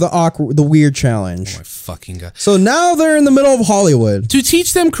time for the weird challenge. Oh my fucking God. So now they're in the middle of Hollywood. To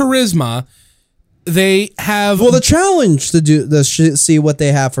teach them charisma, they have... Well, the challenge to do see what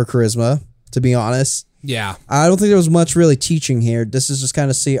they have for charisma, to be honest. Yeah. I don't think there was much really teaching here. This is just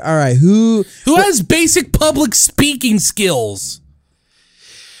kind of see, all right, who has basic public speaking skills?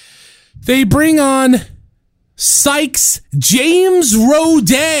 They bring on Sykes James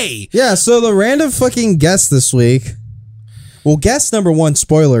Roday. Yeah, so the random fucking guest this week. Well, guest number one,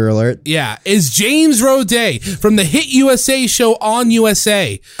 spoiler alert. Yeah, is James Roday from the hit USA show on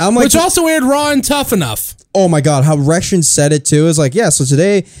USA, which also aired Raw and Tough Enough. Oh my God, how Rection said it too is like, yeah, so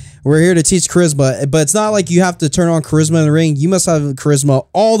today we're here to teach charisma, but it's not like you have to turn on charisma in the ring. You must have charisma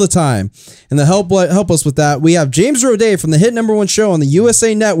all the time. And to help us with that, we have James Roday from the hit number one show on the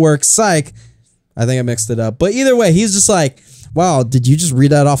USA Network, Psych. I think I mixed it up. But either way, he's just like, wow, did you just read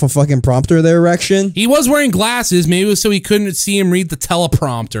that off a fucking prompter there, Rection? He was wearing glasses. Maybe it was so he couldn't see him read the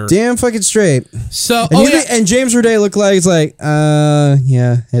teleprompter. Damn fucking straight. So, and James Roday looked like, it's like,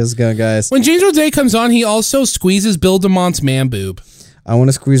 yeah, how's it going, guys? When James Roday comes on, he also squeezes Bill DeMont's man boob. I want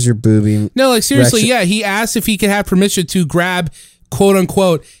to squeeze your boobie. No, like seriously, Rection. yeah. He asked if he could have permission to grab, quote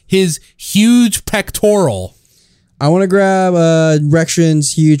unquote, his huge pectoral. I want to grab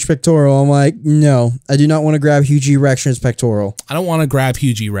Rection's huge pectoral. I'm like, no, I do not want to grab huge Rection's pectoral. I don't want to grab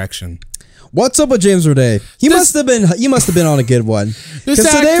huge erection. What's up with James Roday? You must have been on a good one. Because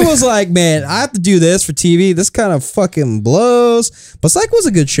today was like, man, I have to do this for TV. This kind of fucking blows. But Psych was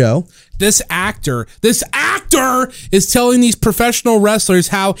a good show. This actor is telling these professional wrestlers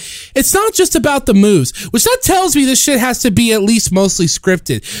how it's not just about the moves, which that tells me this shit has to be at least mostly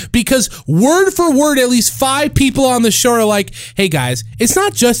scripted, because word for word, at least 5 people on the show are like, hey guys, it's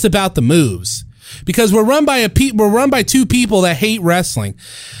not just about the moves, because we're run by 2 people that hate wrestling.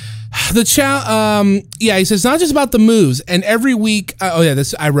 He says not just about the moves, and every week,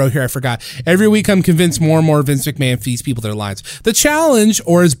 this I wrote here, I forgot. Every week I'm convinced more and more Vince McMahon feeds people their lines. The challenge,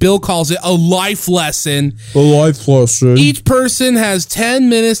 or as Bill calls it, a life lesson. A life lesson. Each person has 10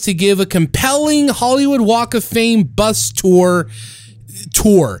 minutes to give a compelling Hollywood Walk of Fame bus tour.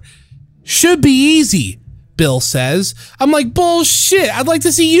 Should be easy, Bill says. I'm like, bullshit. I'd like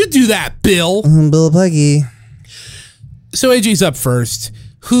to see you do that, Bill. Bill Puggy. So AJ's up first,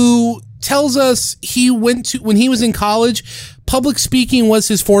 who tells us when he was in college, public speaking was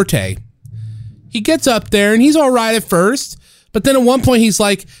his forte. He gets up there and he's all right at first, but then at one point he's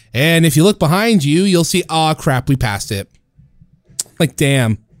like, and if you look behind you, you'll see, oh crap, we passed it. Like,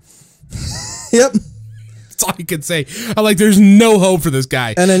 damn. Yep. That's all you can say. I'm like, there's no hope for this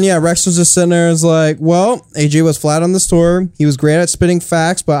guy. And then, yeah, Rex was just sitting there and was like, well, AJ was flat on this tour. He was great at spitting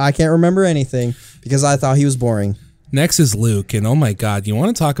facts, but I can't remember anything because I thought he was boring. Next is Luke, and oh my God, you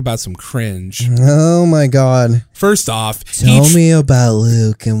want to talk about some cringe? Oh my God. First off, tell me about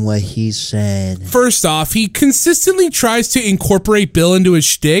Luke and what he said. First off, he consistently tries to incorporate Bill into his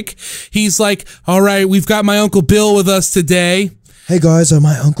shtick. He's like, all right, we've got my Uncle Bill with us today. Hey guys,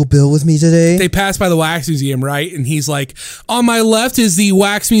 my Uncle Bill with me today? They pass by the wax museum, right? And he's like, on my left is the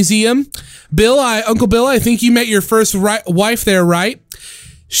wax museum. Uncle Bill, I think you met your first wife there, right?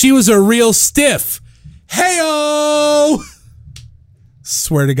 She was a real stiff. Heyo!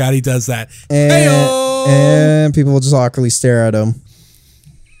 Swear to God, he does that. Heyo! And people will just awkwardly stare at him.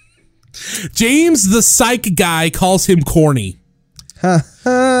 James, the psych guy, calls him corny. Ha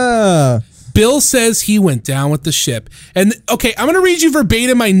ha. Bill says he went down with the ship. And okay, I'm gonna read you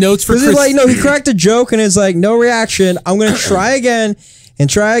verbatim my notes for Chris. Like, no, he cracked a joke and it's like, no reaction. I'm gonna try again.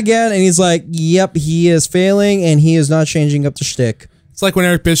 And he's like, yep, he is failing and he is not changing up the shtick. It's like when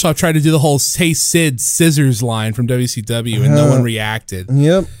Eric Bischoff tried to do the whole "Hey Sid" scissors line from WCW and no one reacted.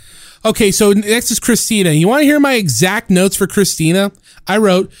 Yep. Okay, so next is Christina. You want to hear my exact notes for Christina? I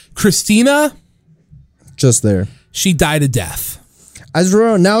wrote, Christina. Just there. She died a death. I just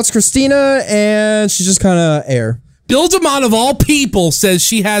wrote, now it's Christina and she's just kind of air. Bill DeMott of all people says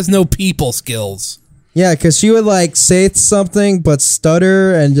she has no people skills. Yeah, because she would like say something but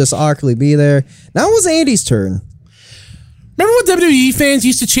stutter and just awkwardly be there. Now it was Andy's turn. Remember what WWE fans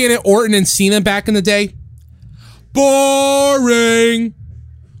used to chant at Orton and Cena back in the day? Boring.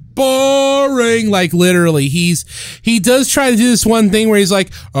 Boring. Like literally, he does try to do this one thing where he's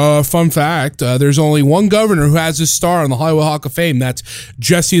like, fun fact, there's only one governor who has this star on the Hollywood Hawk of Fame. That's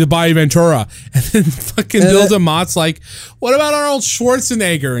Jesse the Body Ventura. And then fucking Bill DeMott's like, what about Arnold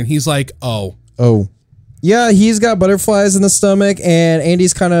Schwarzenegger? And he's like, oh. Yeah, he's got butterflies in the stomach, and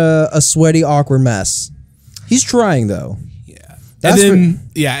Andy's kind of a sweaty, awkward mess. He's trying though.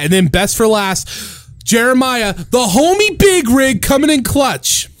 And then best for last, Jeremiah, the homie big rig coming in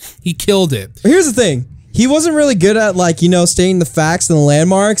clutch. He killed it. Here's the thing. He wasn't really good at stating the facts and the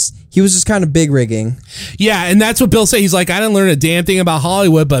landmarks. He was just kind of big rigging. Yeah, and that's what Bill said. He's like, I didn't learn a damn thing about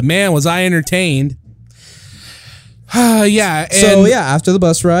Hollywood, but man, was I entertained. Yeah. And after the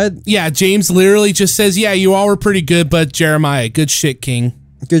bus ride. Yeah, James literally just says, yeah, you all were pretty good, but Jeremiah, good shit, King.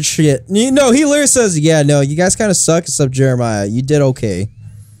 Good shit. He literally says, yeah, no, you guys kind of suck except Jeremiah. You did okay.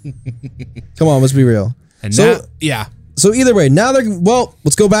 Come on, let's be real. And So either way, now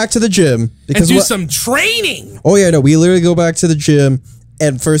let's go back to the gym. And do some training. Oh, yeah, no, we literally go back to the gym,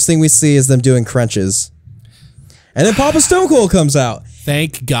 and first thing we see is them doing crunches. And then Papa Stone Cold comes out.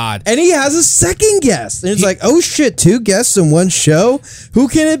 Thank God. And he has a second guest. And it's like, oh shit, 2 guests in one show? Who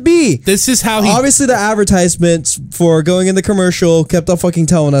can it be? This is how Obviously, the advertisements for going in the commercial kept on fucking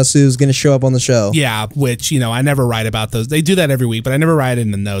telling us who's going to show up on the show. Yeah, which, I never write about those. They do that every week, but I never write it in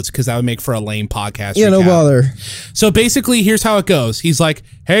the notes because that would make for a lame podcast. Yeah, no bother. So basically, here's how it goes. He's like,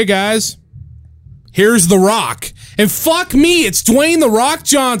 hey guys, here's The Rock. And fuck me, it's Dwayne The Rock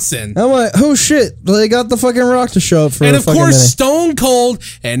Johnson. I'm like, oh shit, they got the fucking Rock to show up for and a of fucking course, minute. Stone Cold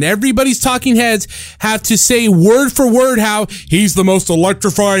and everybody's talking heads have to say word for word how he's the most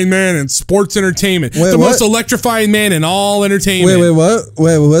electrifying man in sports entertainment. Most electrifying man in all entertainment. Wait, what?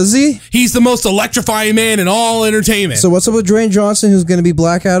 Wait, was he? He's the most electrifying man in all entertainment. So what's up with Dwayne Johnson, who's going to be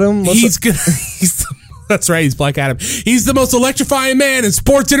Black Adam? That's right, he's Black Adam. He's the most electrifying man in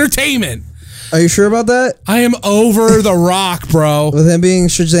sports entertainment. Are you sure about that? I am over The Rock, bro. With him being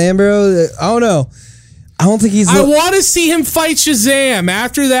Shazam, bro? I don't know. I don't think he's... I want to see him fight Shazam.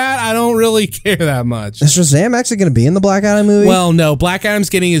 After that, I don't really care that much. Is Shazam actually going to be in the Black Adam movie? Well, no. Black Adam's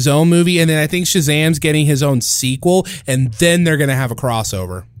getting his own movie, and then I think Shazam's getting his own sequel, and then they're going to have a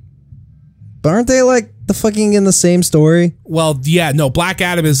crossover. But aren't they the fucking in the same story? Well, yeah. No, Black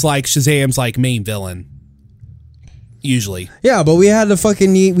Adam is Shazam's main villain. Usually. Yeah, but we had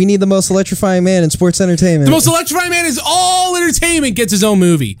to we need the most electrifying man in sports entertainment. The most electrifying man is all entertainment gets his own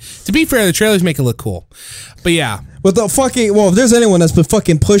movie. To be fair, the trailers make it look cool. But yeah. But if there's anyone that's been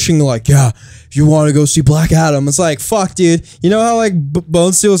fucking pushing if you want to go see Black Adam, it's like, fuck, dude. You know how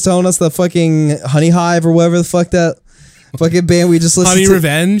Bone Steel was telling us the fucking Honey Hive or whatever the fuck that fucking band we just listened to? Honey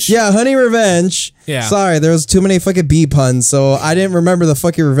Revenge? Yeah, Honey Revenge. Yeah. Sorry, there was too many fucking B puns, so I didn't remember the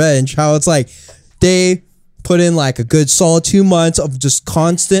fucking Revenge. How it's they put in a good solid 2 months of just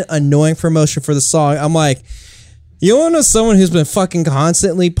constant annoying promotion for the song. I'm like, you want to know someone who's been fucking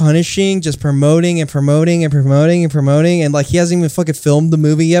constantly punishing, just promoting and promoting and promoting and promoting, and he hasn't even fucking filmed the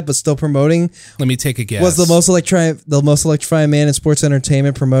movie yet, but still promoting? Let me take a guess. Was the most electrifying man in sports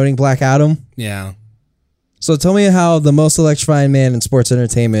entertainment promoting Black Adam? Yeah. So tell me how the most electrifying man in sports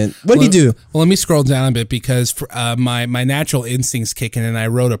entertainment. What did he do? Well, let me scroll down a bit because my natural instincts kick in, and I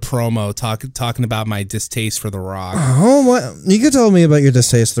wrote a promo talking about my distaste for The Rock. Oh, what? You could tell me about your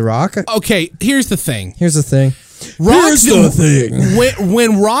distaste for The Rock. Okay, here's the thing.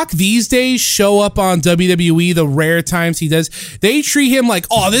 When Rock these days show up on WWE, the rare times he does, they treat him like,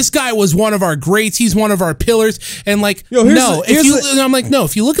 oh, this guy was one of our greats. He's one of our pillars. And if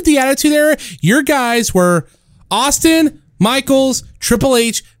you look at the Attitude Era, your guys were Austin, Michaels, Triple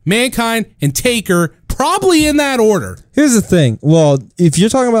H, Mankind, and Taker, probably in that order. Here's the thing. Well, if you're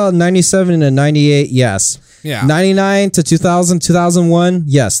talking about 97 and 98, yes. Yeah. 99 to 2000, 2001,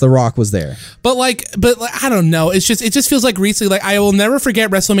 yes, The Rock was there. But I don't know. It just feels like recently, I will never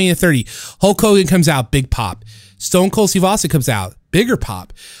forget WrestleMania 30. Hulk Hogan comes out, big pop. Stone Cold Steve Austin comes out, bigger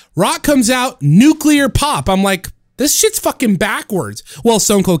pop. Rock comes out, nuclear pop. I'm like, this shit's fucking backwards. Well,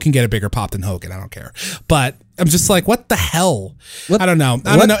 Stone Cold can get a bigger pop than Hogan. I don't care. But I'm just like, what the hell? I don't know.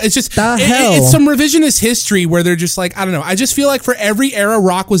 It's just it's some revisionist history where they're just I don't know. I just feel like for every era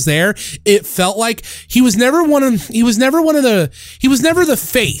Rock was there, it felt like he was never the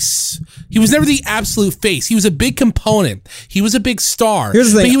face. He was never the absolute face. He was a big component. He was a big star.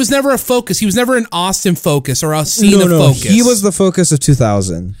 Here's the thing. But he was never a focus. He was never an Austin focus or a Cena focus. He was the focus of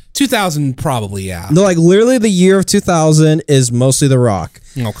 2000. 2000 probably, yeah. No, like literally the year of 2000 is mostly The Rock.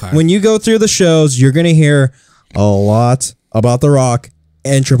 Okay. When you go through the shows, you're going to hear a lot about The Rock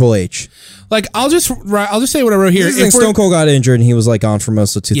and Triple H. Like, I'll just say what I wrote here. If Stone Cold got injured and he was like on for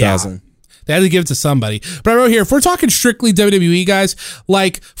most of 2000. Yeah. They had to give it to somebody. But I wrote here, if we're talking strictly WWE guys,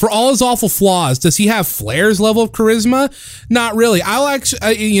 like for all his awful flaws, does he have Flair's level of charisma? Not really. I'll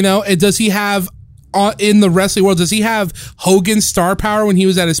actually, does he have in the wrestling world, does he have Hogan's star power when he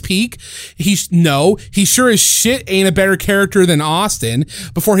was at his peak? No. He sure as shit ain't a better character than Austin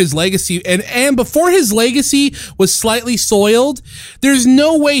before his legacy. And before his legacy was slightly soiled, there's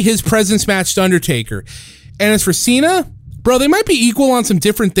no way his presence matched Undertaker. And as for Cena, bro, they might be equal on some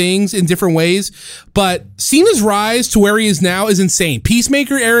different things in different ways, but Cena's rise to where he is now is insane.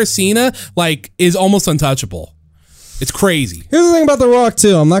 Peacemaker era Cena, is almost untouchable. It's crazy. Here's the thing about The Rock,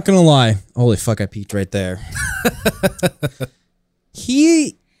 too. I'm not going to lie. Holy fuck, I peeked right there.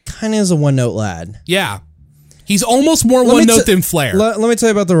 He kind of is a one-note lad. Yeah. He's almost more one-note than Flair. Let me tell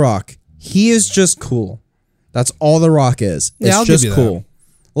you about The Rock. He is just cool. That's all The Rock is. It's I'll just give you cool. that.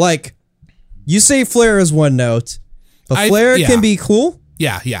 Like, you say Flair is one note, but Flair can be cool.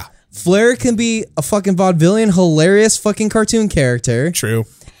 Yeah. Flair can be a fucking vaudevillian, hilarious fucking cartoon character. True.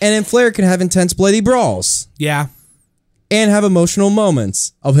 And then Flair can have intense bloody brawls. Yeah. And have emotional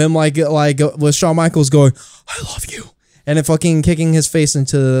moments of him like with Shawn Michaels going, "I love you," and then fucking kicking his face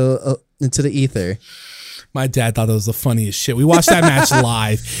into the ether. My dad thought that was the funniest shit. We watched that match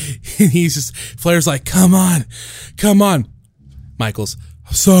live. And Flair's like, come on. Michaels,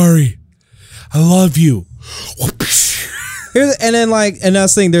 I'm sorry. I love you. And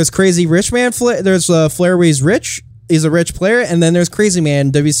that's the thing, there's crazy rich man Flair. There's Flair where he's rich. He's a rich player. And then there's crazy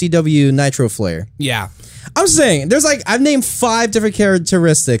man, WCW Nitro Flair. Yeah. I'm saying, there's I've named 5 different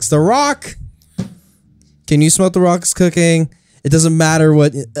characteristics. The Rock, can you smell The Rock's cooking? It doesn't matter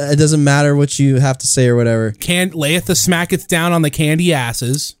what you have to say or whatever. Layeth the smacketh down on the candy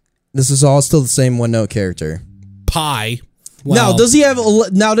asses. This is all still the same one-note character. Pie. Well, now, does he have?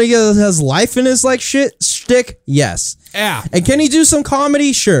 Now that he has life in his shtick? Yes. Yeah. And can he do some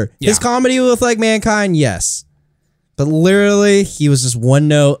comedy? Sure. Yeah. His comedy with Mankind? Yes. But literally, he was just one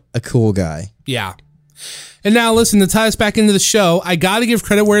note, a cool guy. Yeah. And now, listen, to tie us back into the show, I got to give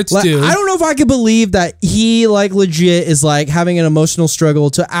credit where it's due. I don't know if I could believe that he, legit is, having an emotional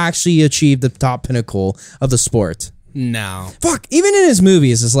struggle to actually achieve the top pinnacle of the sport. No. Fuck, even in his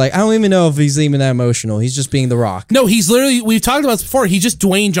movies, it's I don't even know if he's even that emotional. He's just being The Rock. No, he's literally, we've talked about this before, he just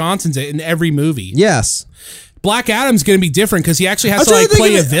Dwayne Johnson's it in every movie. Yes. Black Adam's going to be different because he actually has to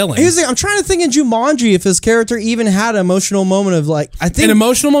play a villain. Here's the thing, I'm trying to think in Jumanji if his character even had an emotional moment of I think an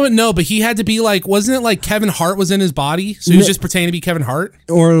emotional moment. No, but he had to be wasn't it Kevin Hart was in his body, so he was just pretending to be Kevin Hart.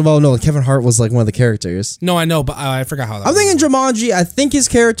 No, Kevin Hart was one of the characters. No, I know, but I forgot how that. I'm thinking Jumanji. I think his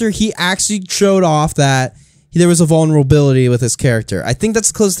character he actually showed off that there was a vulnerability with his character. I think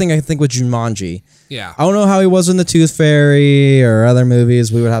that's the closest thing I think with Jumanji. Yeah. I don't know how he was in The Tooth Fairy or other movies.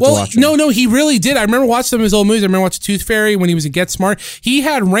 We would have to watch him. No, he really did. I remember watching some of his old movies. I remember watching Tooth Fairy when he was in Get Smart. He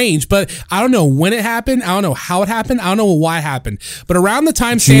had range, but I don't know when it happened. I don't know how it happened. I don't know why it happened. But around the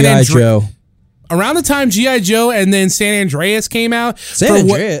time G.I. Joe and then San Andreas came out. San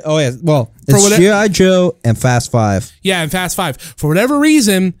Andreas? Oh, yeah. Well, it's G.I. Joe and Fast 5. Yeah, and Fast 5. For whatever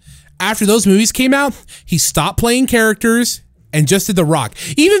reason, after those movies came out, he stopped playing characters and just did The Rock.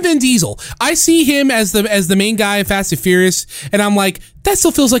 Even Vin Diesel, I see him as the main guy in Fast and Furious, and I'm like, that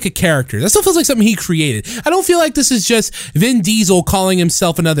still feels like a character. That still feels like something he created. I don't feel like this is just Vin Diesel calling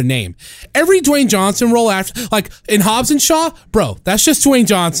himself another name. Every Dwayne Johnson role after, in Hobbs and Shaw, bro, that's just Dwayne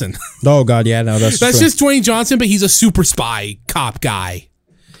Johnson. Oh God, yeah, no, that's just Dwayne Johnson, but he's a super spy cop guy,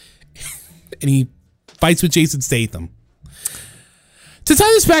 and he fights with Jason Statham. To tie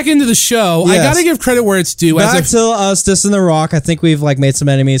this back into the show, yes. I gotta give credit where it's due. Back to us dissing The Rock. I think we've made some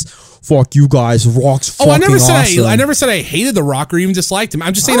enemies. Fuck you guys. Rock's fucking awesome. I never said I hated The Rock or even disliked him.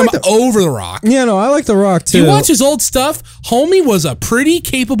 I'm just saying I'm over The Rock. Yeah, no, I like The Rock too. You watch his old stuff, homie was a pretty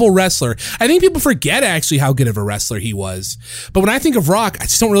capable wrestler. I think people forget actually how good of a wrestler he was. But when I think of Rock, I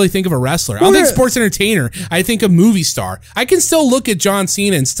just don't really think of a wrestler. I don't think sports entertainer. I think of movie star. I can still look at John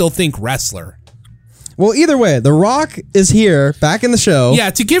Cena and still think wrestler. Well, either way, The Rock is here, back in the show. Yeah,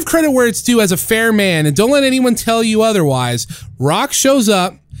 to give credit where it's due as a fair man, and don't let anyone tell you otherwise, Rock shows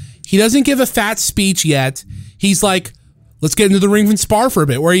up. He doesn't give a fat speech yet. He's like, let's get into the ring and spar for a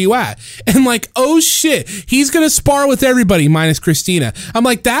bit. Where are you at? And oh shit, he's going to spar with everybody minus Christina. I'm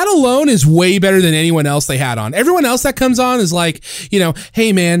like, that alone is way better than anyone else they had on. Everyone else that comes on is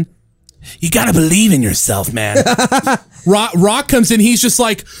hey man, You gotta believe in yourself, man. Rock comes in, he's just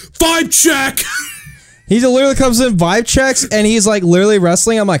like, vibe check. He literally comes in, vibe checks, and he's like literally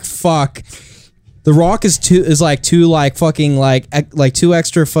wrestling. I'm like, fuck. The Rock is two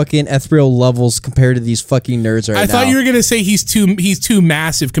extra fucking ethereal levels compared to these fucking nerds right now. I thought you were gonna say he's too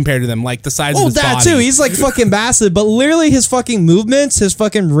massive compared to them, like the size of his body. Oh, that too. He's like fucking massive, but literally his fucking movements, his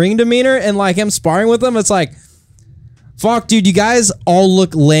fucking ring demeanor, and like him sparring with them, it's like, fuck, dude, you guys all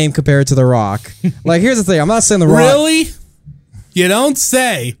look lame compared to The Rock. Like, here's the thing. I'm not saying The Rock. Really? You don't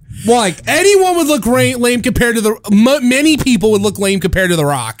say. Well, like, anyone would look lame compared to many people would look lame compared to The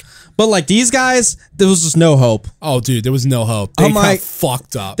Rock. But like these guys, there was just no hope. Oh, dude, there was no hope. They got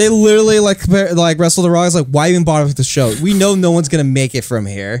fucked up. They literally like wrestled The Rock. It's like, why even bother with the show? We know no one's gonna make it from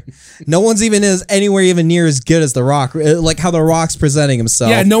here. No one's even anywhere even near as good as The Rock. Like how The Rock's presenting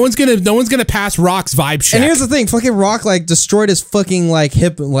himself. Yeah, no one's gonna pass Rock's vibe check. And here's the thing, fucking Rock like destroyed his fucking like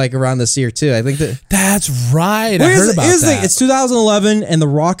hip like around this year too. I think that's right. I heard about that. Here's the thing. It's 2011, and The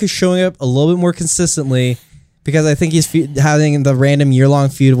Rock is showing up a little bit more consistently. Because I think he's having the random year-long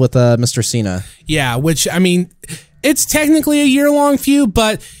feud with Mr. Cena. Yeah, which, I mean, it's technically a year-long feud,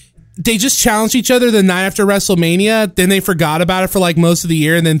 but they just challenged each other the night after WrestleMania. Then they forgot about it for like most of the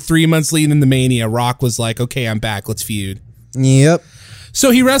year. And then 3 months leading into Mania, Rock was like, okay, I'm back. Let's feud. Yep. So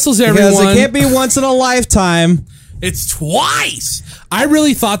he wrestles everyone. Because it can't be once in a lifetime. It's twice. I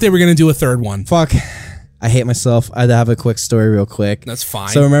really thought they were going to do a third one. Fuck. I hate myself. I had to have a quick story real quick. That's fine.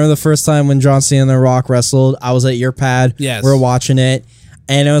 So remember the first time when John Cena and The Rock wrestled? I was at your pad. Yes. We were watching it.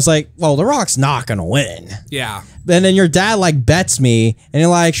 And it was like, well, The Rock's not going to win. Yeah. And then your dad like bets me. And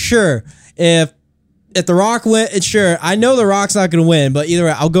you're like, sure. If The Rock wins, sure. I know The Rock's not going to win. But either way,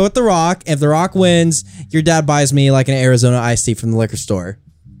 I'll go with The Rock. If The Rock wins, your dad buys me like an Arizona iced tea from the liquor store.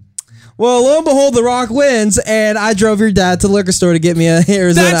 Well, lo and behold, The Rock wins, and I drove your dad to the liquor store to get me an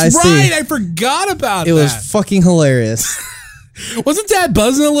Arizona iced tea. That's right. I forgot about that. It was fucking hilarious. Wasn't Dad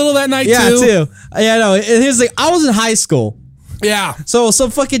buzzing a little that night, too? Yeah, too. Yeah, no. Here's the thing. I was in high school. Yeah. So some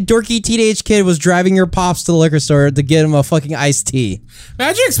fucking dorky teenage kid was driving your pops to the liquor store to get him a fucking iced tea.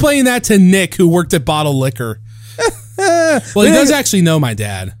 Imagine explaining that to Nick, who worked at Bottled Liquor. Well, he does actually know my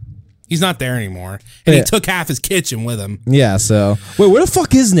dad. He's not there anymore. And he took half his kitchen with him. Yeah, so. Wait, where the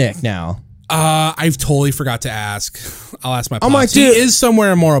fuck is Nick now? I've totally forgot to ask. I'll ask my pops. Like, he is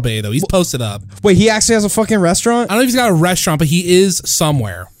somewhere in Morro Bay, though. He's posted up. Wait, he actually has a fucking restaurant? I don't know if he's got a restaurant, but he is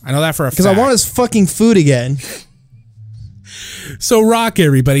somewhere. I know that for a fact. Because I want his fucking food again. So Rock,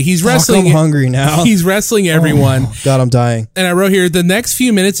 everybody. He's wrestling. I'm hungry now. He's wrestling everyone. Oh, God, I'm dying. And I wrote here, the next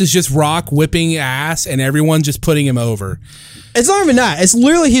few minutes is just Rock whipping ass and everyone just putting him over. It's not even that. It's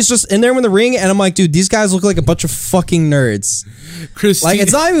literally he's just in there in the ring, and I'm like, dude, these guys look like a bunch of fucking nerds. Like,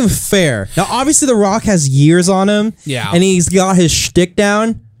 it's not even fair. Now, obviously, The Rock has years on him. Yeah. And he's got his shtick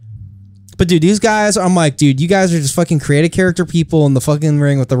down. But, dude, these guys, I'm like, dude, you guys are just fucking creative character people in the fucking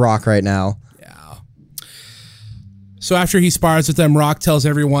ring with The Rock right now. Yeah. So after he spars with them, Rock tells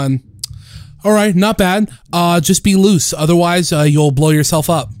everyone, all right, not bad. Just be loose. Otherwise, you'll blow yourself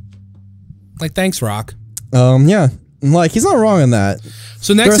up. Like, thanks, Rock. Yeah. Like, he's not wrong on that.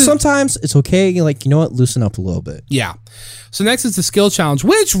 So next sometimes it's okay, like, you know what, loosen up a little bit. Yeah. So next is the skill challenge,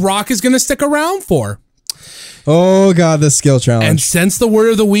 which Rock is going to stick around for. Oh, God, the skill challenge. And since the word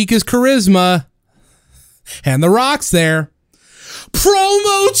of the week is charisma, and The Rock's there,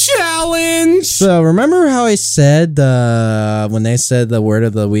 promo challenge! So remember how I said, when they said the word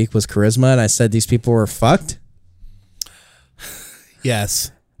of the week was charisma, and I said these people were fucked?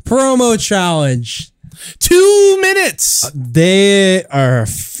 Yes. Promo challenge. 2 minutes. They are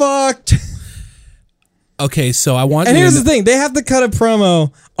fucked. Okay, so I want. And here's the thing: they have to cut a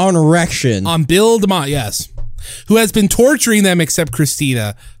promo on erection on Bill DeMott, yes, who has been torturing them, except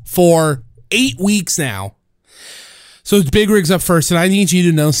Christina, for 8 weeks now. So Big Rig's up first, and I need you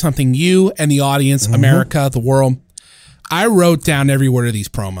to know something. You and the audience, America, the world. I wrote down every word of these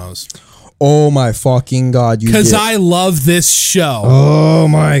promos. Oh my fucking God! Because I love this show. Oh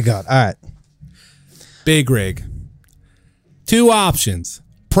my God! All right. Big Rig. 2 options.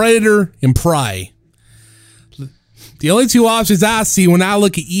 Predator and Prey. The only 2 options I see when I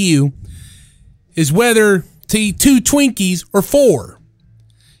look at you is whether to eat 2 Twinkies or 4.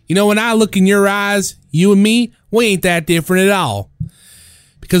 You know, when I look in your eyes, you and me, we ain't that different at all.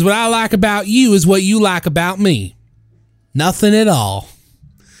 Because what I like about you is what you like about me. Nothing at all.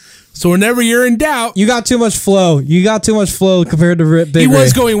 So whenever you're in doubt... You got too much flow. You got too much flow compared to Big Rig. He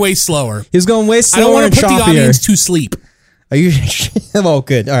was going way slower. He was going way slower. I don't want to put the audience to sleep. Are you... Oh,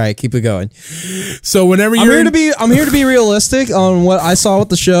 good. All right, keep it going. So whenever you're... I'm here to be realistic on what I saw with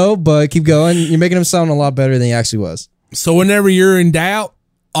the show, but keep going. You're making him sound a lot better than he actually was. So whenever you're in doubt,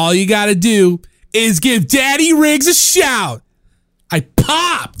 all you got to do is give Daddy Riggs a shout. I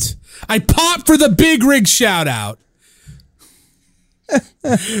popped for the Big Rig shout out.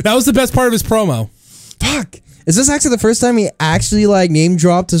 That was the best part of his promo. Fuck. Is this actually the first time he actually like name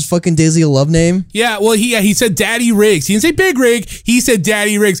dropped his fucking Daisy of Love name? Yeah, well, he said Daddy Riggs. He didn't say Big Rig. He said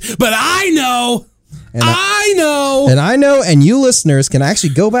Daddy Riggs. But I know. I know. And you listeners can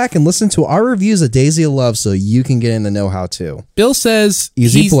actually go back and listen to our reviews of Daisy of Love so you can get in the know how too. Bill says...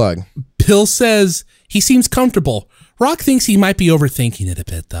 Easy plug. Bill says he seems comfortable. Rock thinks he might be overthinking it a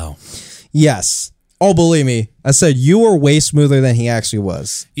bit, though. Yes. Oh, believe me. I said you were way smoother than he actually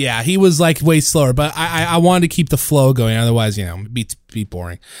was. Yeah, he was like way slower, but I wanted to keep the flow going. Otherwise, it'd be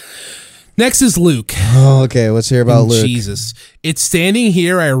boring. Next is Luke. Oh, okay. Let's hear about Luke. Jesus. It's standing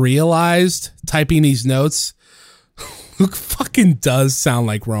here, I realized, typing these notes, Luke fucking does sound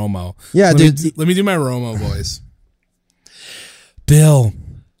like Romo. Yeah, dude. Let me do my Romo voice. Bill,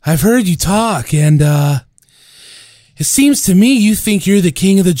 I've heard you talk, and it seems to me you think you're the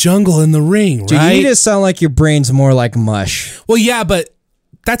king of the jungle in the ring, right? Dude, you need to sound like your brain's more like mush. Well, yeah, but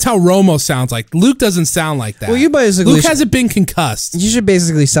that's how Romo sounds like. Luke doesn't sound like that. Well, you basically... Luke hasn't been concussed. You should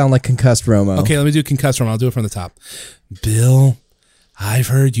basically sound like concussed Romo. Okay, let me do concussed Romo. I'll do it from the top. Bill, I've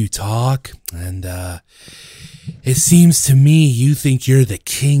heard you talk, and it seems to me you think you're the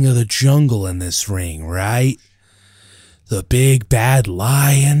king of the jungle in this ring, right? The big bad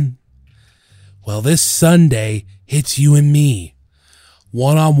lion. Well, this Sunday, it's you and me.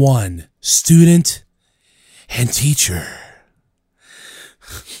 One-on-one, student and teacher.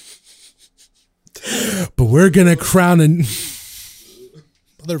 But we're gonna crown a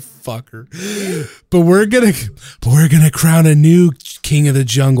motherfucker. But we're gonna crown a new king of the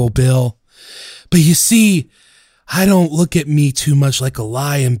jungle, Bill. But you see, I don't look at me too much like a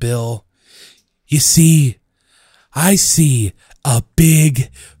lion, Bill. You see, I see a big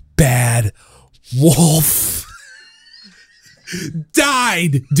bad wolf.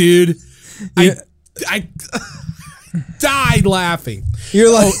 Died, dude. Yeah. I died laughing.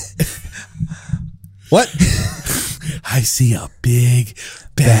 You're like... What? I see a big,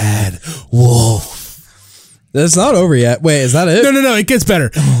 bad wolf. That's not over yet. Wait, is that it? No, it gets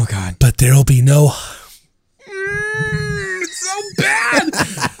better. Oh, God. But there'll be no... it's so bad.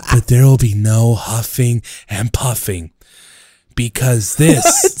 But there'll be no huffing and puffing. Because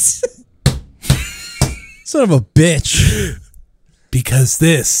this... Son of a bitch. Because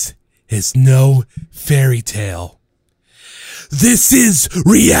this is no fairy tale. This is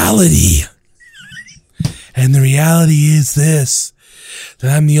reality. And the reality is this,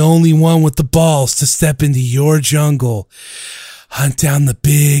 that I'm the only one with the balls to step into your jungle, hunt down the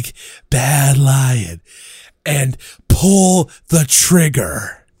big, bad lion, and pull the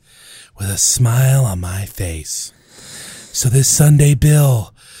trigger with a smile on my face. So this Sunday,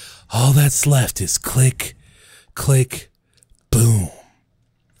 Bill, all that's left is click, click, boom.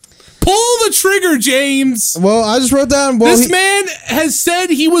 Pull the trigger, James. Well, I just wrote down... This man has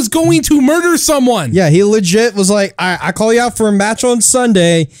said he was going to murder someone. Yeah, he legit was like, I call you out for a match on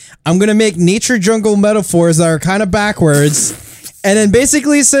Sunday. I'm going to make nature jungle metaphors that are kind of backwards. And then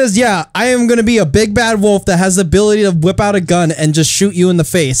basically says, yeah, I am going to be a big bad wolf that has the ability to whip out a gun and just shoot you in the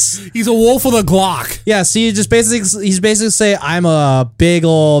face. He's a wolf with a Glock. Yeah, so he's basically say, I'm a big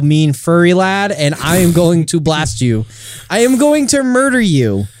old mean furry lad and I am going to blast you. I am going to murder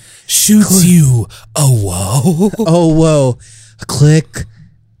you. Shoots you. Oh, whoa. Oh, whoa. Click,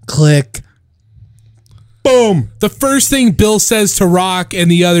 click, boom. The first thing Bill says to Rock and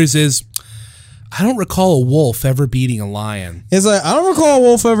the others is, I don't recall a wolf ever beating a lion. He's like, I don't recall a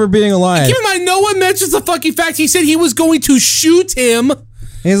wolf ever beating a lion. Keep in mind, no one mentions the fucking fact he said he was going to shoot him.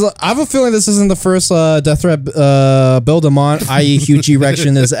 He's like, I have a feeling this isn't the first death threat Bill DeMont, i.e. huge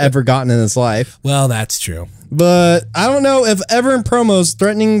erection, has ever gotten in his life. Well, that's true. But I don't know if ever in promos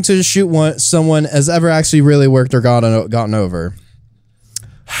threatening to shoot someone has ever actually really worked or gotten over.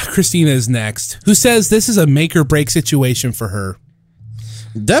 Christina is next, who says this is a make or break situation for her.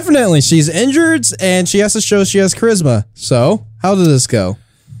 Definitely. She's injured and she has to show she has charisma. So, how did this go?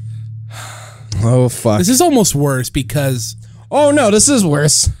 Oh, fuck. This is almost worse because... Oh, no, this is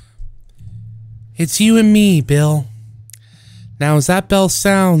worse. It's you and me, Bill. Now, as that bell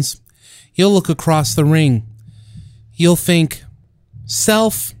sounds, you'll look across the ring. You'll think,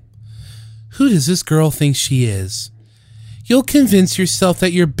 self, who does this girl think she is? You'll convince yourself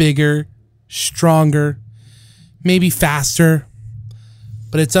that you're bigger, stronger, maybe faster.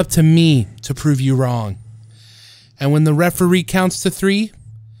 But it's up to me to prove you wrong. And when the referee counts to 3,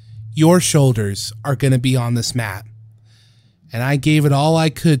 your shoulders are going to be on this mat. And I gave it all I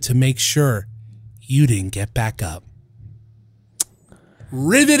could to make sure you didn't get back up.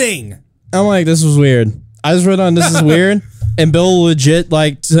 Riveting. I'm like, this was weird. I just wrote on, this is weird. And Bill legit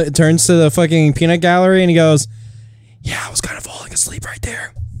like turns to the fucking peanut gallery and he goes, yeah, I was kind of falling asleep right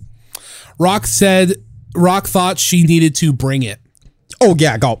there. Rock thought she needed to bring it. Oh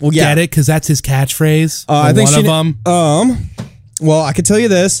yeah, go. Well, yeah. Get it? Because that's his catchphrase. I think one of them. Well, I can tell you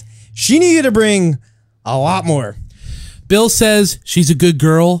this. She needed to bring a lot more. Bill says she's a good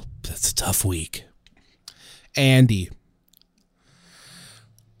girl, but it's a tough week. Andy.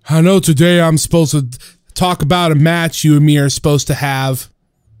 I know today I'm supposed to talk about a match you and me are supposed to have.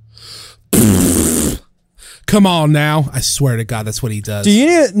 Come on now. I swear to God, that's what he does. Do you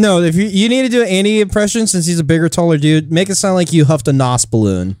need if you need to do an Andy impression since he's a bigger, taller dude, make it sound like you huffed a NOS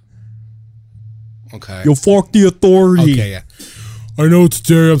balloon. Okay. You'll fuck the authority. Okay, yeah. I know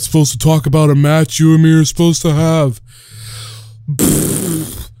today I'm supposed to talk about a match you and me are supposed to have.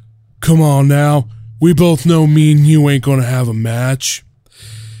 Come on now. We both know me and you ain't gonna have a match.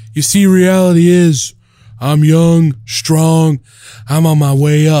 You see, reality is, I'm young, strong, I'm on my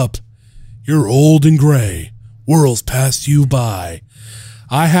way up. You're old and gray. Worlds passed you by.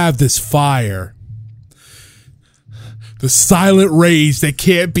 I have this fire. The silent rage that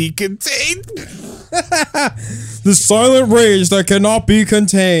can't be contained. The silent rage that cannot be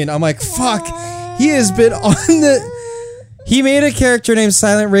contained. I'm like, fuck. He has been on the... He made a character named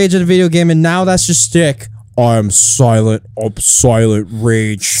Silent Rage in a video game, and now that's just stick. I'm silent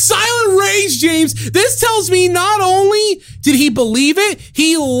rage. Silent rage, James. This tells me not only did he believe it,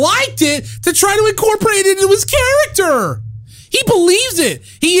 he liked it to try to incorporate it into his character. He believes it.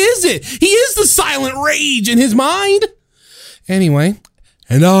 He is it. He is the silent rage in his mind. Anyway,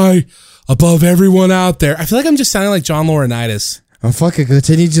 and I, above everyone out there, I feel like I'm just sounding like John Laurinaitis. I'm fucking good.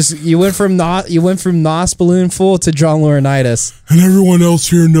 You went from NOS balloon full to John Laurinaitis. And everyone else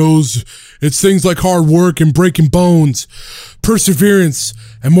here knows it's things like hard work and breaking bones, perseverance,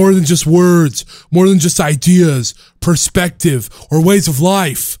 and more than just words, more than just ideas, perspective, or ways of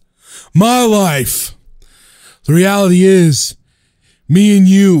life. My life. The reality is, me and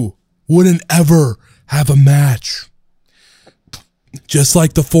you wouldn't ever have a match. Just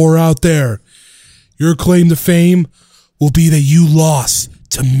like the four out there, your claim to fame will be that you lost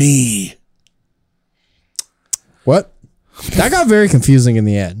to me. What? That got very confusing in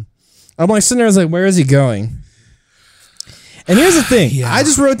the end. I'm like sitting there, I was like, where is he going? And here's the thing. Yeah. I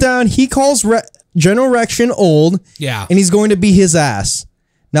just wrote down, he calls General Rection old. Yeah. And he's going to be his ass.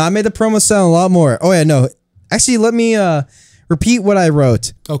 Now, I made the promo sound a lot more. Oh, yeah, no. Actually, let me repeat what I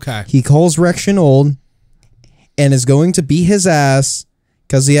wrote. Okay. He calls Rection old and is going to be his ass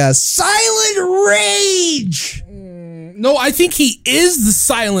because he has silent rage. No, I think he is the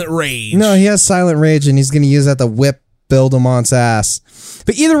silent rage. No, he has silent rage, and he's going to use that to whip Bill DeMont's ass.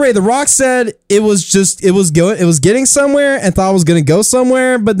 But either way, The Rock said it was getting somewhere and thought it was going to go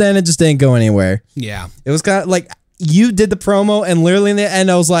somewhere, but then it just didn't go anywhere. Yeah. It was kind of like you did the promo, and literally in the end,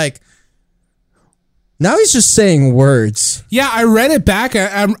 I was like, now he's just saying words. Yeah, I read it back.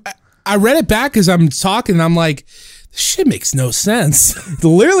 I read it back as I'm talking, and I'm like, this shit makes no sense.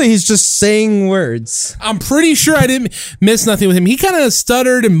 Literally, he's just saying words. I'm pretty sure I didn't miss nothing with him. He kind of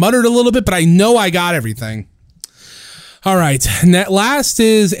stuttered and muttered a little bit, but I know I got everything. All right. Last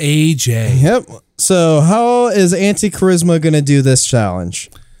is AJ. Yep. So how is Anti-Charisma going to do this challenge?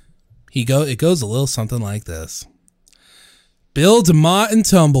 It goes a little something like this. Bill DeMont and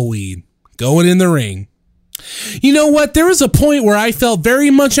Tumbleweed going in the ring. You know what? There was a point where I felt very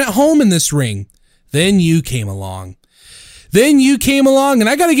much at home in this ring. Then you came along. And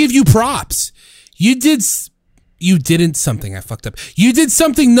I got to give you props. You did something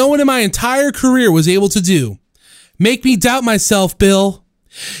no one in my entire career was able to do. Make me doubt myself, Bill.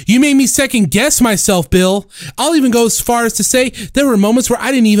 You made me second guess myself, Bill. I'll even go as far as to say there were moments where I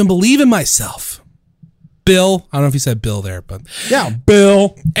didn't even believe in myself. Bill. I don't know if you said Bill there, but yeah,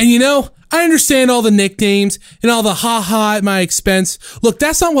 Bill. And you know, I understand all the nicknames and all the ha-ha at my expense. Look,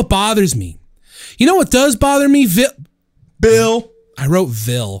 that's not what bothers me. You know what does bother me? Bill. I wrote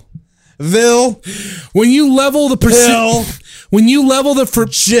Vil. When you level the pursuit. When you level the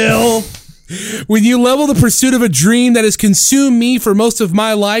pursuit of a dream that has consumed me for most of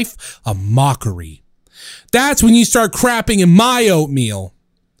my life, a mockery. That's when you start crapping in my oatmeal.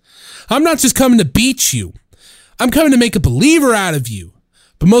 I'm not just coming to beat you. I'm coming to make a believer out of you.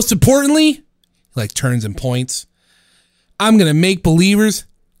 But most importantly, like turns and points, I'm going to make believers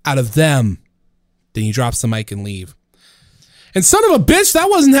out of them. Then he drops the mic and leave. And son of a bitch, that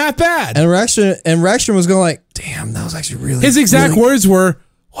wasn't half bad. And Rection was going like, damn, that was actually really His exact words were,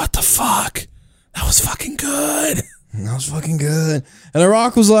 what the fuck? That was fucking good. That was fucking good. And The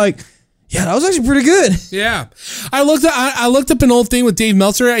Rock was like, Yeah, that was actually pretty good. Yeah. I looked up an old thing with Dave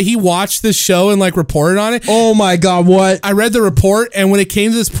Meltzer. He watched this show and like reported on it. Oh my God, what? I read the report, and when it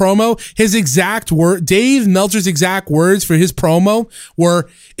came to this promo, Dave Meltzer's exact words for his promo were,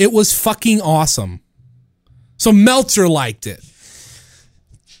 "It was fucking awesome." So Meltzer liked it.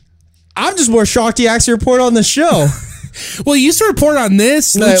 I'm just more shocked he actually reported on the show. Well, he used to report on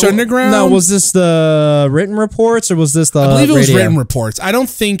this, Lucha Underground. No, was this the written reports or was this the I believe it was radio? written reports. I don't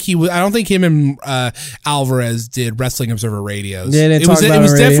think him and Alvarez did Wrestling Observer radios. Yeah, it was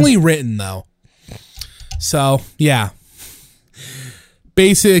definitely written though. So yeah,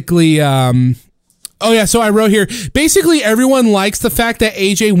 basically, so I wrote here. Basically, everyone likes the fact that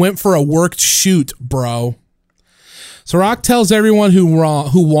AJ went for a worked shoot, bro. So Rock tells everyone who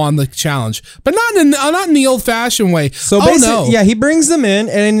won the challenge, but not in the old-fashioned way. So basically, yeah, he brings them in,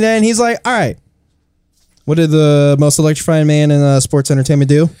 and then he's like, all right, what did the most electrifying man in sports entertainment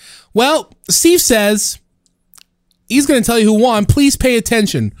do? Well, Steve says he's going to tell you who won. Please pay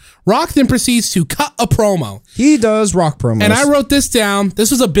attention. Rock then proceeds to cut a promo. He does Rock promos. And I wrote this down.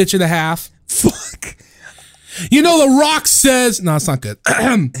 This was a bitch and a half. Fuck. You know, The Rock says... No, it's not good.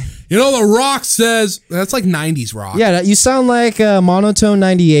 You know, The Rock says... That's like 90s Rock. Yeah, you sound like Monotone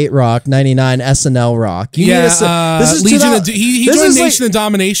 98 Rock, 99 SNL Rock. You yeah, this is Legion of, he joined Nation of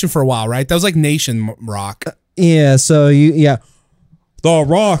Domination for a while, right? That was like Nation Rock. Yeah, so The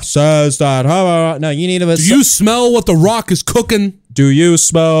Rock says that... No, you need to... Do you smell what The Rock is cooking? Do you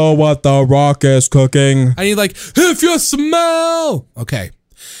smell what The Rock is cooking? I need like, if you smell... Okay.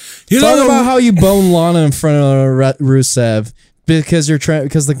 Talk about how you bone Lana in front of Rusev because you're trying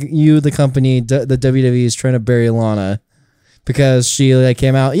the company the WWE is trying to bury Lana because she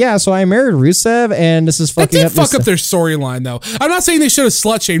came out. Yeah, so I married Rusev and this is fucking. That did fuck up their storyline though. I'm not saying they should have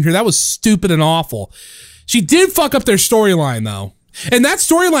slut shamed her. That was stupid and awful. She did fuck up their storyline though, and that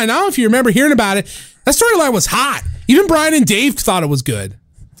storyline. I don't know if you remember hearing about it. That storyline was hot. Even Brian and Dave thought it was good.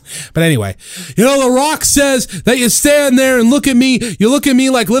 But anyway, you know, The Rock says that you stand there and look at me. You look at me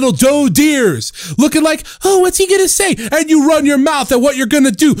like little doe deers, looking like, oh, what's he going to say? And you run your mouth at what you're going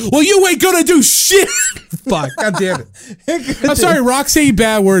to do. Well, you ain't going to do shit. Fuck. God damn it. I'm sorry. Rock saying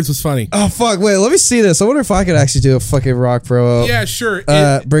bad words was funny. Oh, fuck. Wait, let me see this. I wonder if I could actually do a fucking Rock promo. Yeah, sure.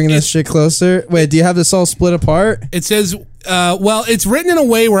 Bringing this shit closer. Wait, do you have this all split apart? It says, well, it's written in a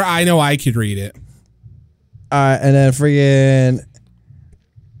way where I know I could read it. All right. And then friggin'.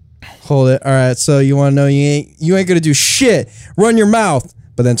 Hold it. All right. So you want to know you ain't gonna do shit. Run your mouth.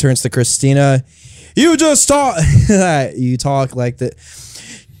 But then turns to Christina. You just talk. You talk like that.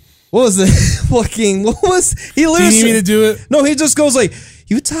 What was it? Fucking. What was he? Literally. Do you need me to do it? No. He just goes like,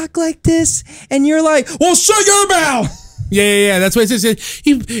 you talk like this, and you're like, well, shut your mouth. Yeah. That's what it says.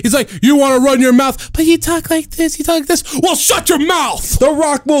 He's like, you want to run your mouth, but you talk like this. You talk like this. Well, shut your mouth. The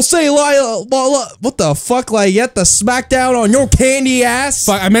Rock will say, what the fuck, like, yet the smackdown on your candy ass.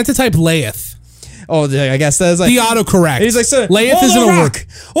 Fuck, I meant to type layeth. Oh, I guess that's like the autocorrect. He's like, layeth isn't a word.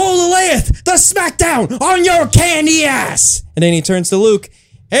 Oh, the layeth, the smackdown on your candy ass. And then he turns to Luke,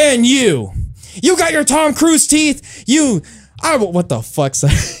 and you got your Tom Cruise teeth. What the fuck's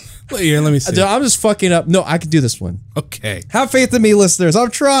that? Here, let me see. I'm just fucking up. No, I can do this one. Okay. Have faith in me, listeners.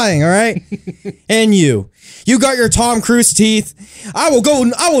 I'm trying, all right? And you got your Tom Cruise teeth. I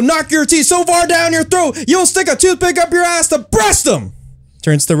will knock your teeth so far down your throat, you'll stick a toothpick up your ass to breast them.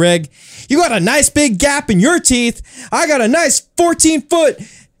 Turns to Rig. You got a nice big gap in your teeth. I got a nice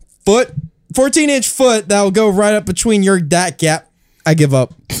 14-inch foot that will go right up between that gap. I give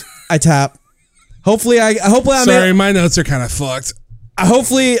up. I tap. Hopefully I'm sorry, my notes are kind of fucked.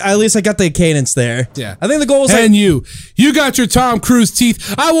 Hopefully, at least I got the cadence there. Yeah. I think the goal is and you got your Tom Cruise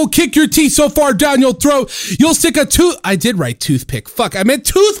teeth. I will kick your teeth so far down your throat, you'll stick a tooth. I did write toothpick. Fuck, I meant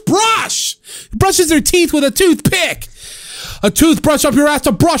toothbrush. He brushes their teeth with a toothpick. A toothbrush up your ass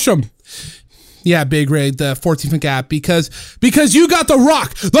to brush them. Yeah, Big Rig, the 14th gap, because you got The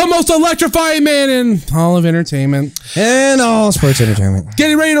Rock, the most electrifying man in all of entertainment. And all sports entertainment.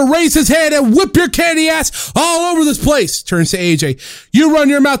 Getting ready to raise his head and whip your candy ass all over this place. Turns to AJ. You run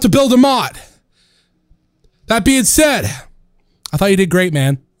your mouth to build a mod. That being said, I thought you did great,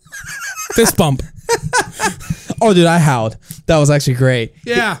 man. Fist bump. Oh, dude, I howled. That was actually great.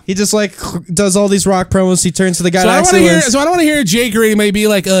 Yeah. He just does all these Rock promos. He turns to the guy so I don't want to hear Jake or anybody be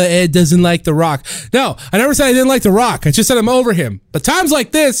like, Ed doesn't like The Rock. No, I never said I didn't like The Rock. I just said I'm over him. But times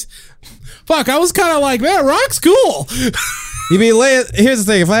like this, fuck, I was kind of like, man, Rock's cool. Here's the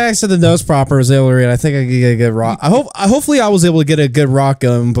thing. If I actually said the notes proper, was able to read, I think I could get a good Rock. Hopefully I was able to get a good Rock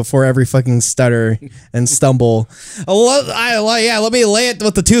going before every fucking stutter and stumble. Let me lay it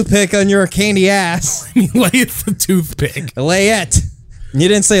with the toothpick on your candy ass. Lay it with the toothpick. Lay it. You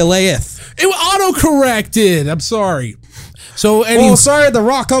didn't say layeth. It auto-corrected. I'm sorry. So anyway. Oh, sorry, The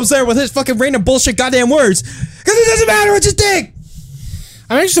Rock comes there with his fucking random bullshit goddamn words. Because it doesn't matter what you think.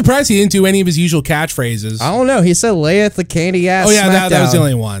 I'm actually surprised he didn't do any of his usual catchphrases. I don't know. He said, layeth the candy ass. Oh, yeah, that was the SmackDown.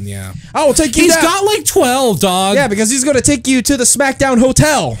 only one, yeah. I will take you He's down. got like 12, dog. Yeah, because he's going to take you to the SmackDown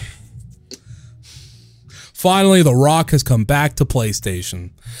Hotel. Finally, The Rock has come back to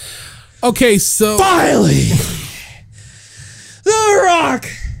PlayStation. Okay, so... Finally! The Rock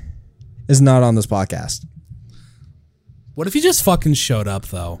is not on this podcast. What if he just fucking showed up,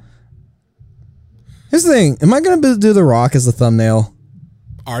 though? Here's the thing. Am I going to do The Rock as the thumbnail?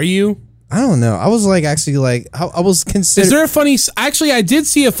 Are you? I don't know. I was like, actually, like, I was considering. Is there a funny... Actually, I did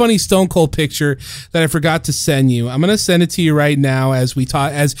see a funny Stone Cold picture that I forgot to send you. I'm going to send it to you right now as we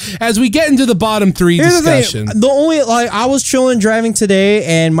talk, as we get into the bottom three discussion. The only, like, I was chilling driving today,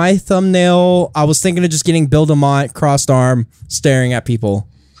 and my thumbnail, I was thinking of just getting Bill DeMont crossed arm, staring at people,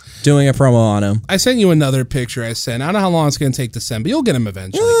 doing a promo on him. I sent you another picture I sent. I don't know how long it's going to take to send, but you'll get him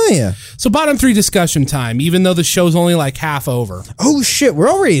eventually. Oh, yeah. So bottom three discussion time, even though the show's only like half over. Oh, shit. We're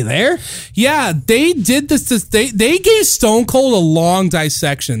already there? Yeah, they did this they gave Stone Cold a long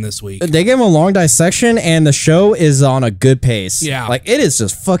dissection this week. They gave him a long dissection, and the show is on a good pace. Yeah. Like, it is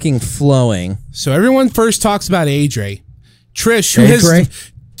just fucking flowing. So everyone first talks about AJ. Trish, who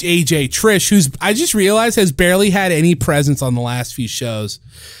Trish, who's I just realized has barely had any presence on the last few shows.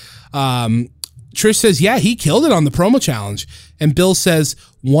 Trish says, yeah, he killed it on the promo challenge. And Bill says,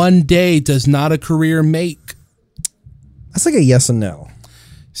 one day does not a career make. That's like a yes and no.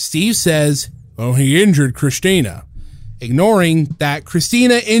 Steve says, well, he injured Christina, ignoring that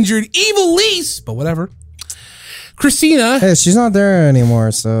Christina injured Evil Lise, but whatever. Christina. Hey, she's not there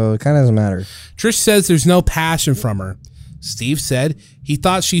anymore, so it kind of doesn't matter. Trish says there's no passion from her. Steve said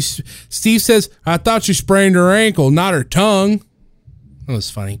Steve says, I thought she sprained her ankle, not her tongue. That was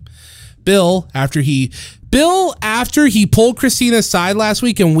funny. Bill, after he pulled Christina aside last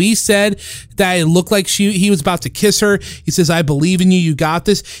week and we said that it looked like he was about to kiss her, he says, I believe in you, you got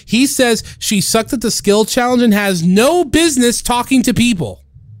this. He says she sucked at the skill challenge and has no business talking to people.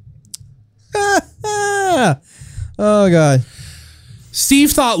 Oh, God.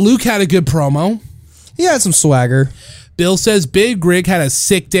 Steve thought Luke had a good promo. He had some swagger. Bill says Big Rig had a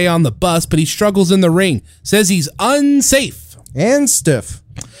sick day on the bus, but he struggles in the ring. Says he's unsafe. And stiff.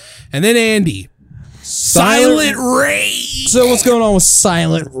 And then Andy. Silent Rage. So what's going on with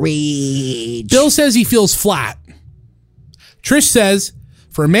Silent Rage? Bill says he feels flat. Trish says,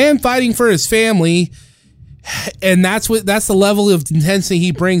 for a man fighting for his family, and that's the level of intensity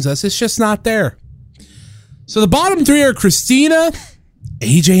he brings us, it's just not there. So the bottom three are Christina,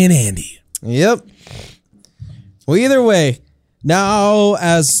 AJ, and Andy. Yep. Well, either way, now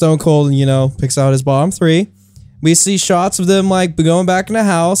as Stone Cold, picks out his bottom three, we see shots of them like going back in the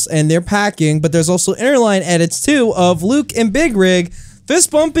house and they're packing, but there's also interline edits too of Luke and Big Rig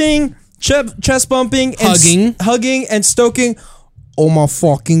fist bumping, chest bumping, and hugging and stoking. Oh my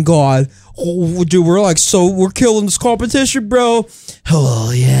fucking God. Oh, dude, we're killing this competition, bro.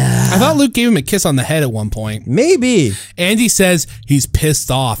 Oh, yeah. I thought Luke gave him a kiss on the head at one point. Maybe. Andy says he's pissed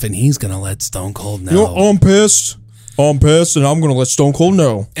off and he's going to let Stone Cold know. I'm pissed. I'm pissed and I'm going to let Stone Cold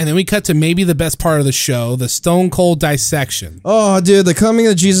know. And then we cut to maybe the best part of the show, the Stone Cold dissection. Oh, dude, the coming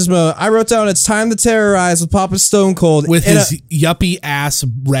of Jesus mode. I wrote down it's time to terrorize with Papa Stone Cold. With his yuppie ass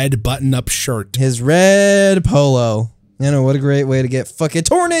red button-up shirt. His red polo. What a great way to get fucking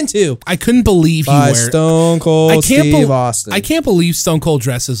torn into. I couldn't believe he by Stone Cold Steve Austin. I can't believe Stone Cold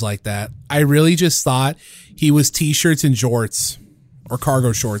dresses like that. I really just thought he was t-shirts and jorts. Or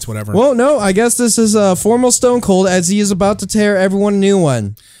cargo shorts, whatever. Well, no, I guess this is a formal Stone Cold as he is about to tear everyone a new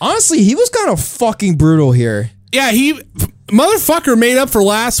one. Honestly, he was kind of fucking brutal here. Yeah, motherfucker made up for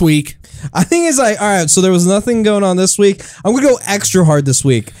last week. I think it's like, all right, so there was nothing going on this week. I'm going to go extra hard this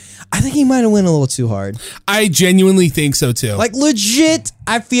week. I think he might have went a little too hard. I genuinely think so, too. Like, legit,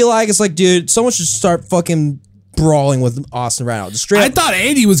 I feel like it's like, dude, someone should start fucking brawling with Austin right now. Just straight I up. thought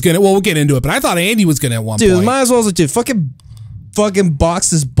Andy was going to, well, we'll get into it, but I thought Andy was going to at one point. Dude, might as well as dude, fucking box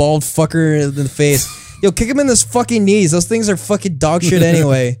this bald fucker in the face. Yo, kick him in his fucking knees. Those things are fucking dog shit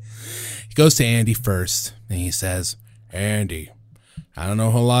anyway. He goes to Andy first, and he says, Andy, I don't know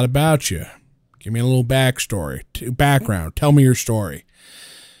a whole lot about you. Give me a little background. Tell me your story.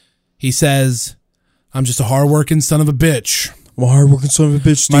 He says, I'm just a hardworking son of a bitch. I'm a hardworking son of a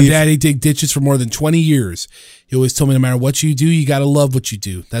bitch, Steve. My daddy digged ditches for more than 20 years. He always told me no matter what you do, you got to love what you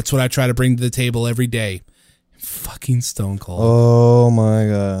do. That's what I try to bring to the table every day. Fucking Stone Cold. Oh my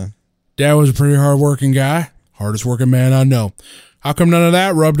God. Dad was a pretty hard-working guy. Hardest working man I know. How come none of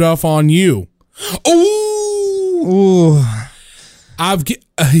that rubbed off on you? Ooh.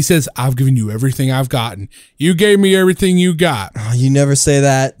 He says, I've given you everything I've gotten. You gave me everything you got. Oh, you never say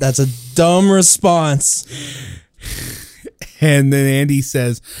that. That's a dumb response. And then Andy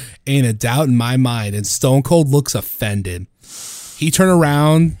says, ain't a doubt in my mind. And Stone Cold looks offended. He turns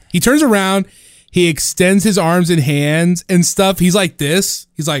around. He extends his arms and hands and stuff. He's like this.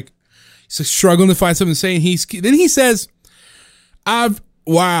 He's like struggling to find something to say. And then he says, I've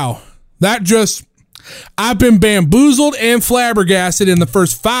been bamboozled and flabbergasted in the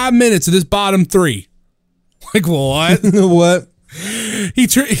first 5 minutes of this bottom three. Like, what? What?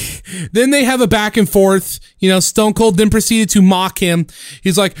 Then they have a back and forth. Stone Cold then proceeded to mock him.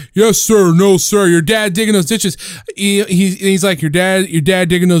 He's like, yes, sir. No, sir. Your dad digging those ditches. He's like, your dad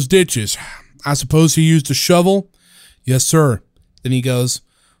digging those ditches. I suppose he used a shovel. Yes, sir. Then he goes,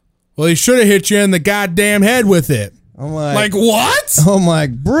 well, he should have hit you in the goddamn head with it. I'm like, what? I'm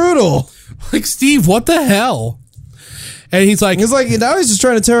like, brutal. Like, Steve, what the hell? And he's like, now he's just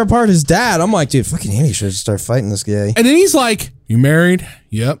trying to tear apart his dad. I'm like, dude, fucking Andy should just start fighting this guy. And then he's like, you married?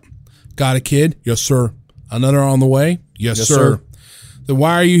 Yep. Got a kid? Yes, sir. Another on the way? Yes, sir. Then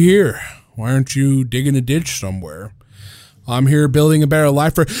why are you here? Why aren't you digging a ditch somewhere? I'm here building a better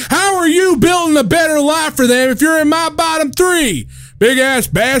life for... How are you building a better life for them if you're in my bottom three? Big ass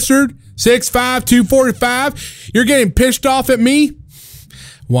bastard. 6'5", 245. You're getting pissed off at me?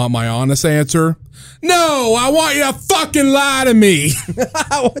 Want my honest answer? No, I want you to fucking lie to me.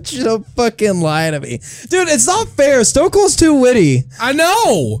 I want you to fucking lie to me. Dude, it's not fair. Stone Cold's too witty. I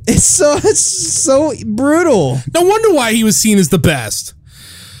know. It's so brutal. No wonder why he was seen as the best.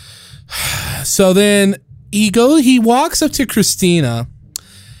 So then he walks up to Christina.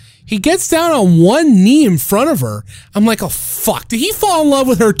 He gets down on one knee in front of her. I'm like, oh, fuck. Did he fall in love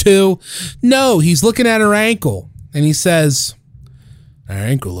with her too? No, he's looking at her ankle. And he says, her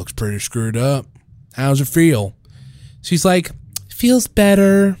ankle looks pretty screwed up. How's it feel? She's like, feels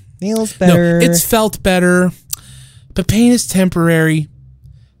better. Feels better. No, it's felt better. But pain is temporary.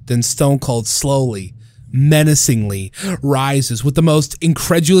 Then Stone Cold slowly, menacingly rises with the most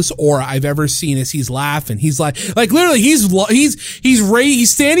incredulous aura I've ever seen as he's laughing. He's like literally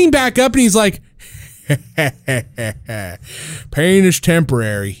he's standing back up and he's like, pain is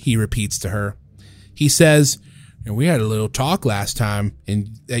temporary, he repeats to her. He says, and we had a little talk last time and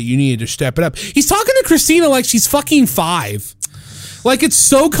that you needed to step it up. He's talking to Christina like she's fucking 5. Like, it's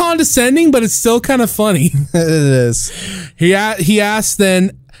so condescending, but it's still kind of funny. It is. He asks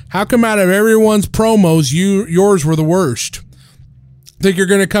then, how come out of everyone's promos, yours were the worst? Think you're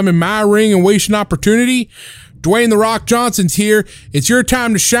going to come in my ring and waste an opportunity? Dwayne The Rock Johnson's here. It's your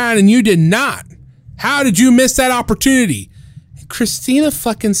time to shine, and you did not. How did you miss that opportunity? And Christina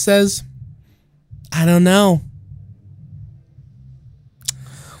fucking says, I don't know.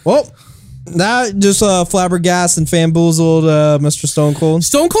 Well, that just flabbergasted and famboozled Mr. Stone Cold.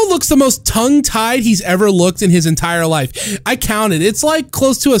 Stone Cold looks the most tongue-tied he's ever looked in his entire life. I counted. It's like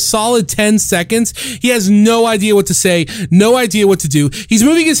close to a solid 10 seconds. He has no idea what to say, no idea what to do. He's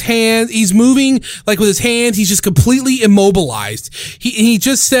moving his hands. He's moving like with his hands. He's just completely immobilized. He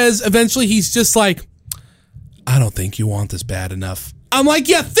just says, eventually he's just like, I don't think you want this bad enough. I'm like,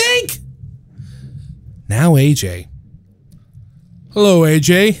 you think? Now AJ. Hello,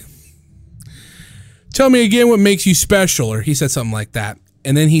 AJ. Tell me again what makes you special, or he said something like that.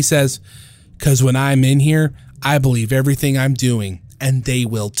 And then he says, because when I'm in here, I believe everything I'm doing, and they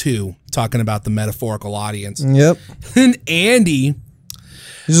will too. Talking about the metaphorical audience. Yep. And Andy,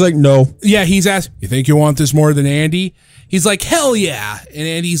 he's like, no. Yeah, he's asked, you think you want this more than Andy? He's like, hell yeah. And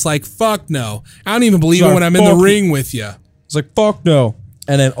Andy's like, fuck no. I don't even believe it when I'm in the ring with you. He's like, fuck no.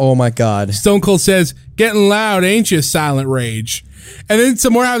 And then, oh my God. Stone Cold says, getting loud, ain't you, Silent Rage? And then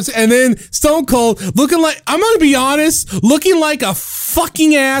some more happens. And then Stone Cold looking like, I'm going to be honest, looking like a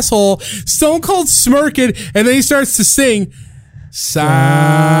fucking asshole. Stone Cold smirking. And then he starts to sing,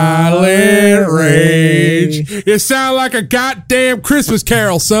 Silent Rage. You sound like a goddamn Christmas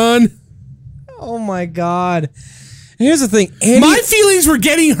carol, son. Oh my God. And here's the thing, Andy, my feelings were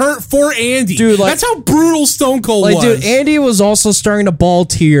getting hurt for Andy. Dude, like, that's how brutal Stone Cold was. Dude, Andy was also starting to bawl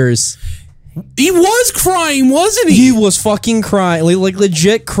tears. He was crying, wasn't he? He was fucking crying, like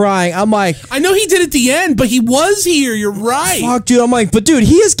legit crying. I'm like, I know he did at the end, but he was here. You're right. Fuck, dude. I'm like, but dude,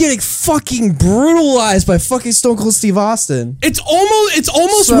 he is getting fucking brutalized by fucking Stone Cold Steve Austin. It's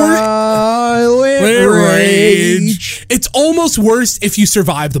almost Silent Rage. It's almost worse if you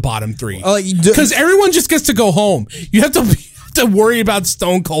survive the bottom 3, because everyone just gets to go home. You have to worry about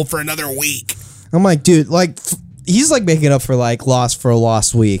Stone Cold for another week. I'm like, dude, like. He's like making up for like lost for a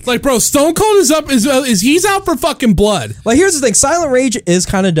lost week. Like, bro, Stone Cold is he's out for fucking blood. Like, here's the thing, Silent Rage is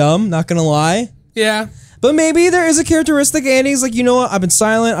kind of dumb, not gonna lie. Yeah. But maybe there is a characteristic Andy's like, you know what? I've been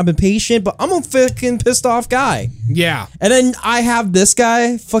silent, I've been patient, but I'm a fucking pissed off guy. Yeah. And then I have this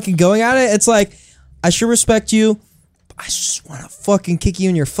guy fucking going at it. It's like, I should respect you. I just want to fucking kick you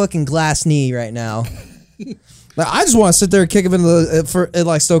in your fucking glass knee right now. Like, I just want to sit there and kick him in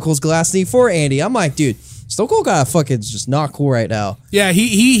like Stone Cold's glass knee for Andy. I'm like, dude, Stone Cold got fucking just not cool right now. Yeah,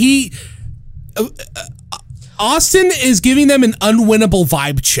 Austin is giving them an unwinnable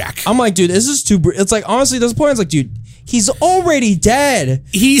vibe check. I'm like, dude, this is too. It's like, honestly, at this point, it's like, dude, he's already dead.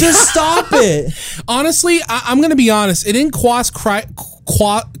 Just stop it. Honestly, I'm going to be honest. It didn't quite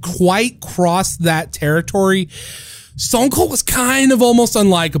cross that territory. Stone Cold was kind of almost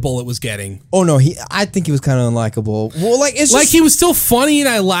unlikable. It was getting. Oh no, I think he was kind of unlikable. Well, like it's like just, he was still funny and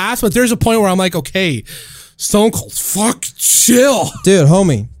I laughed, but there's a point where I'm like, okay, Stone Cold, fuck, chill, dude,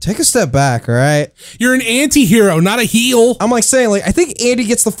 homie, take a step back, all right? You're an anti-hero, not a heel. I'm like saying, like, I think Andy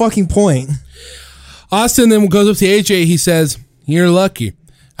gets the fucking point. Austin then goes up to AJ. He says, "You're lucky.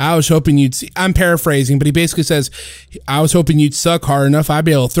 I was hoping you'd see." I'm paraphrasing, but he basically says, "I was hoping you'd suck hard enough. I'd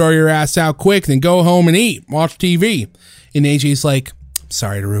be able to throw your ass out quick, then go home and eat, watch TV." And AJ's like,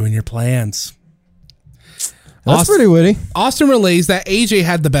 "Sorry to ruin your plans." That's pretty witty. Austin relays that AJ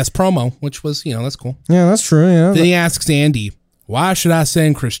had the best promo, which was, that's cool. Yeah, that's true. Yeah. Then he asks Andy, "Why should I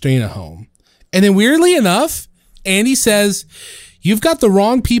send Christina home?" And then weirdly enough, Andy says, "You've got the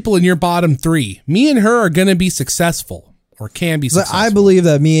wrong people in your bottom three. Me and her are going to be successful, or can be successful." I believe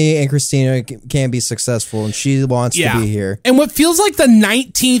that me and Christina can be successful, and she wants to be here. And what feels like the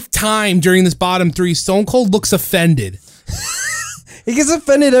 19th time during this bottom three, Stone Cold looks offended. He gets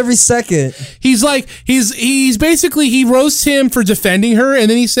offended every second. He's like, he's basically, he roasts him for defending her, and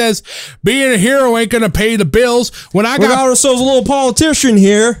then he says, "Being a hero ain't gonna pay the bills. We got ourselves a little politician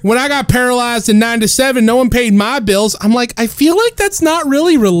here. When I got paralyzed in 97, no one paid my bills." I'm like, I feel like that's not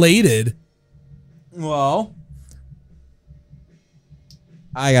really related. Well,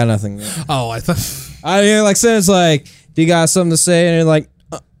 I got nothing there. Oh, I thought. Like said, it's like, do you got something to say? And you're like,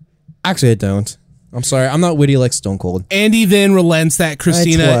 actually, I don't. I'm sorry, I'm not witty like Stone Cold. Andy then relents that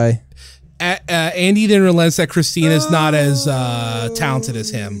Christina. Andy then relents that Christina's not as talented as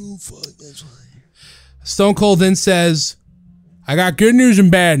him. Stone Cold then says, "I got good news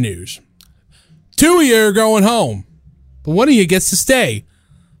and bad news. 2 of you are going home, but one of you gets to stay."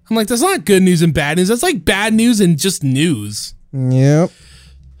 I'm like, that's not good news and bad news. That's like bad news and just news. Yep.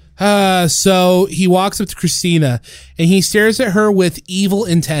 So he walks up to Christina and he stares at her with evil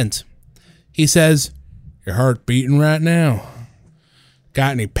intent. He says, "Your heart beating right now.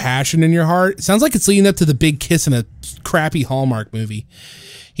 Got any passion in your heart?" It sounds like it's leading up to the big kiss in a crappy Hallmark movie.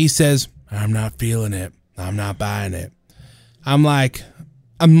 He says, "I'm not feeling it. I'm not buying it."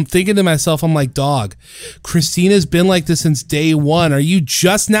 I'm thinking to myself, I'm like, dog, Christina's been like this since day one. Are you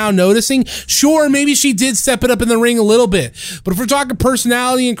just now noticing? Sure, maybe she did step it up in the ring a little bit. But if we're talking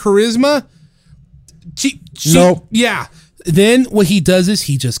personality and charisma, nope. Yeah. Then what he does is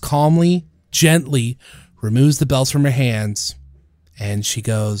he just calmly, gently removes the belts from her hands. And she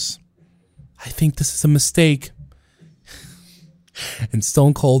goes, "I think this is a mistake." And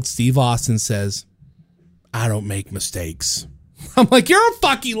Stone Cold Steve Austin says, "I don't make mistakes." I'm like, you're a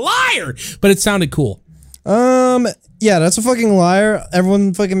fucking liar. But it sounded cool. Yeah, that's a fucking liar.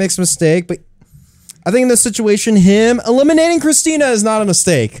 Everyone fucking makes a mistake. But I think in this situation, him eliminating Christina is not a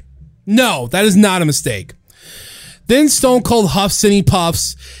mistake. No, that is not a mistake. Then Stone Cold huffs and he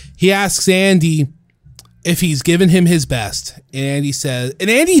puffs. He asks Andy if he's given him his best. And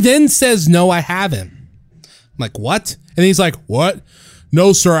Andy then says, "No, I haven't." I'm like, what? And he's like, "What?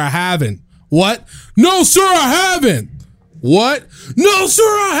 No, sir, I haven't." "What? No, sir, I haven't." "What? No, sir,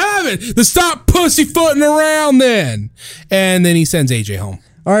 I haven't." "Then stop pussyfooting around then." And then he sends AJ home.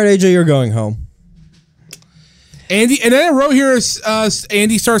 All right, AJ, you're going home. Andy, and then I wrote here,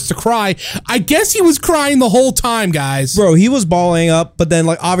 Andy starts to cry. I guess he was crying the whole time, guys. Bro, he was bawling up, but then,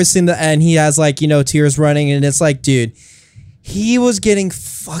 like, obviously in the end, he has, like, tears running, and it's like, dude, he was getting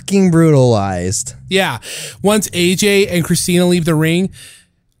fucking brutalized. Yeah. Once AJ and Christina leave the ring,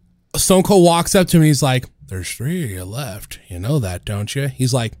 Stone Cold walks up to him and he's like, "There's 3 of you left. You know that, don't you?"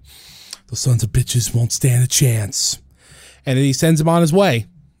 He's like, "Those sons of bitches won't stand a chance." And then he sends him on his way.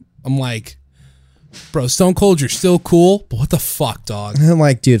 I'm like, bro, Stone Cold, you're still cool, but what the fuck, dog? I'm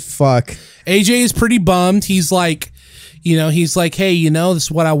like, dude, fuck. AJ is pretty bummed. He's like, "Hey, this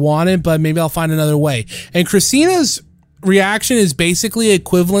is what I wanted, but maybe I'll find another way." And Christina's reaction is basically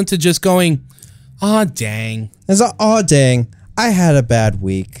equivalent to just going, "Aw, dang." It's like, "Aw, dang. I had a bad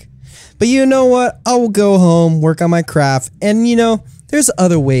week. But you know what? I will go home, work on my craft, and there's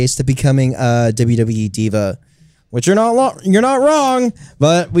other ways to becoming a WWE diva. which you're not wrong,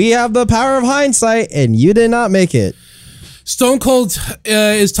 but we have the power of hindsight, and you did not make it. Stone Cold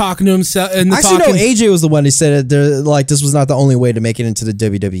is talking to himself. And actually, no, AJ was the one who said it. Like, this was not the only way to make it into the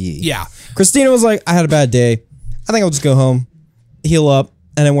WWE. Yeah. Christina was like, I had a bad day. I think I'll just go home, heal up,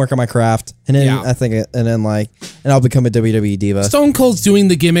 and then work on my craft. And then and I'll become a WWE diva. Stone Cold's doing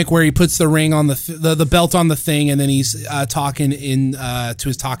the gimmick where he puts the ring on the belt on the thing, and then he's talking to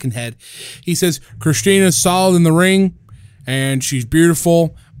his talking head. He says, Christina's solid in the ring, and she's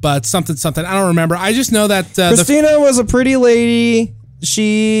beautiful. But something. I don't remember. I just know that Christina was a pretty lady.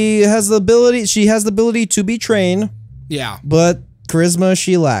 She has the ability to be trained. Yeah. But charisma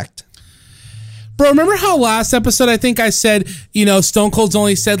she lacked. Bro, remember how last episode I think I said, Stone Cold's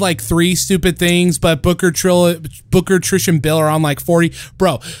only said like 3 stupid things, but Booker, Trish, and Bill are on like 40.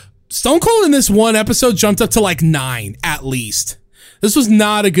 Bro, Stone Cold in this one episode jumped up to like 9 at least. This was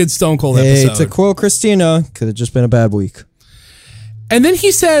not a good Stone Cold episode. To quote Christina, could have just been a bad week. And then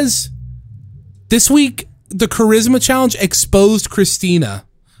he says, this week, the Charisma Challenge exposed Christina.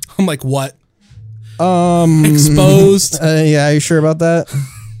 I'm like, what? Exposed? Yeah, are you sure about that?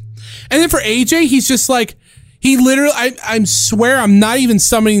 And then for AJ, he's just like, he literally, I swear I'm not even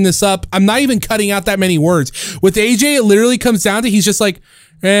summoning this up. I'm not even cutting out that many words. With AJ, it literally comes down to, he's just like,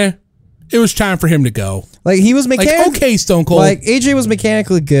 it was time for him to go. Like, he was mechanically... okay, Stone Cold. Like, AJ was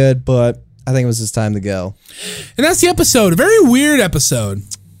mechanically good, but... I think it was his time to go. And that's the episode. A very weird episode.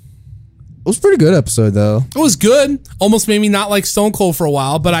 It was a pretty good episode, though. It was good. Almost made me not like Stone Cold for a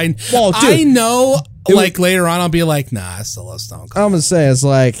while, but I know later on I'll be like, nah, I still love Stone Cold. I'm going to say, it's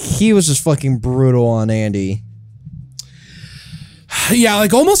like, he was just fucking brutal on Andy. Yeah,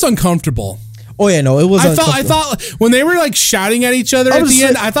 like almost uncomfortable. Oh, yeah, no, it was I thought when they were like shouting at each other at the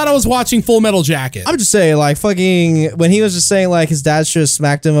end, I thought I was watching Full Metal Jacket. I'm just saying, like, fucking, when he was just saying, like, his dad should have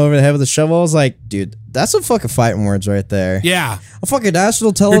smacked him over the head with a shovel, I was like, dude, that's some fucking fighting words right there. Yeah. A fucking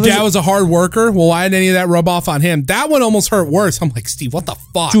national television. Your dad was a hard worker? Well, why didn't any of that rub off on him? That one almost hurt worse. I'm like, Steve, what the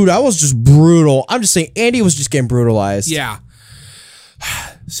fuck? Dude, that was just brutal. I'm just saying, Andy was just getting brutalized. Yeah.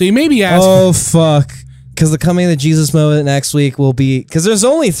 So you may be asking. Oh, fuck. Because the coming of the Jesus moment next week will be... Because there's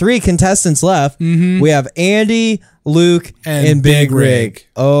only 3 contestants left. Mm-hmm. We have Andy, Luke, and Big Rig.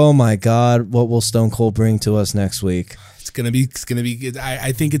 Oh, my God. What will Stone Cold bring to us next week? It's gonna be good.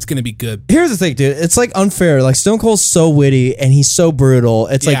 I think it's gonna be good. Here's the thing, dude. It's like unfair. Like, Stone Cold's so witty and he's so brutal.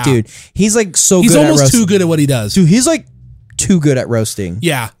 It's like, dude, he's like so he's good at roasting. He's almost too good at what he does. Dude, he's like too good at roasting.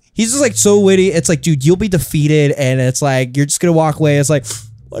 Yeah. He's just like so witty. It's like, dude, you'll be defeated and it's like, you're just gonna walk away. It's like,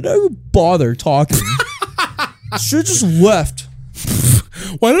 why do I bother talking? Should have just left.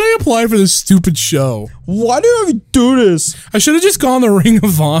 Why did I apply for this stupid show? Why do I do this? I should have just gone the Ring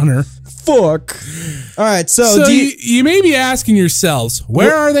of Honor. Fuck. All right, so you may be asking yourselves,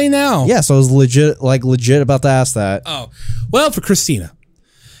 where are they now? Yeah, so I was legit about to ask that. Oh, well, for Christina.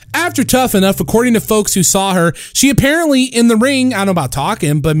 After Tough Enough, according to folks who saw her, she apparently in the ring, I don't know about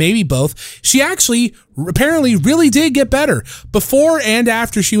talking, but maybe both, she actually apparently really did get better. Before and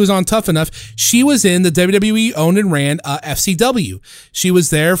after she was on Tough Enough, she was in the WWE owned and ran FCW. She was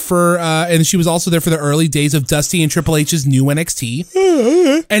there for, and she was also there for the early days of Dusty and Triple H's new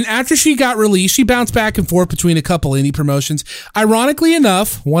NXT. And after she got released, she bounced back and forth between a couple indie promotions. Ironically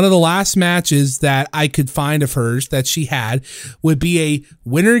enough, one of the last matches that I could find of hers that she had would be a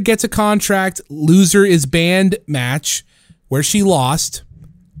winner gets a contract, loser is banned match where she lost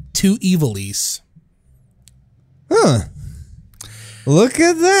to Ivelisse. Huh. Look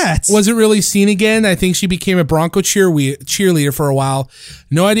at that. Wasn't really seen again. I think she became a Bronco cheerleader for a while.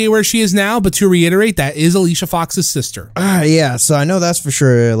 No idea where she is now, but to reiterate, that is Alicia Fox's sister. Yeah, so I know that's for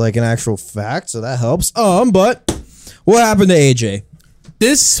sure like an actual fact, so that helps. But what happened to AJ?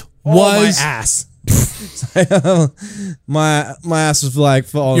 This was my ass. my ass was like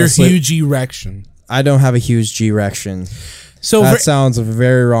falling your asleep. huge erection. I don't have a huge G-rection. So that sounds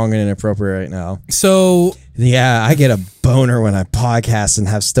very wrong and inappropriate right now. So yeah, I get a boner when I podcast and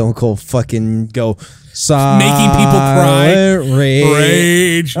have Stone Cold fucking go making people cry.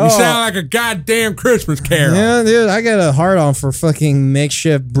 Rage. Oh. You sound like a goddamn Christmas carol. Yeah, dude, I get a hard on for fucking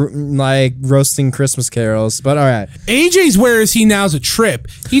makeshift like roasting Christmas carols. But all right. AJ's Where Is He Now is a trip.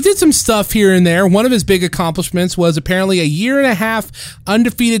 He did some stuff here and there. One of his big accomplishments was apparently a 1.5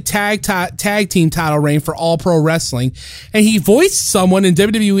 undefeated tag team title reign for All Pro Wrestling. And he voiced someone in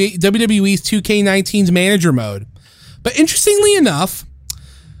WWE's 2K19's manager mode. But interestingly enough,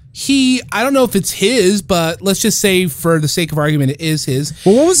 I don't know if it's his, but let's just say for the sake of argument, it is his.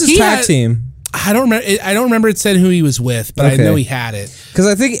 Well, what was his tag team? I don't remember it said who he was with, but okay. I know he had it. Because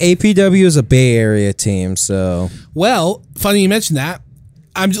I think APW is a Bay Area team, so. Well, funny you mentioned that.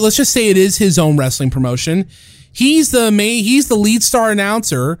 Let's just say it is his own wrestling promotion. He's the lead star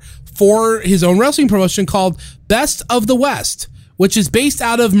announcer for his own wrestling promotion called Best of the West, which is based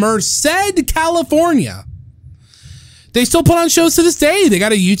out of Merced, California. They still put on shows to this day. They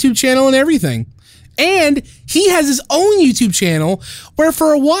got a YouTube channel and everything. And he has his own YouTube channel where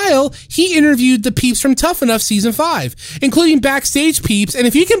for a while he interviewed the peeps from Tough Enough Season 5, including backstage peeps. And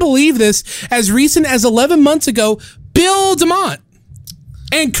if you can believe this, as recent as 11 months ago, Bill DeMott.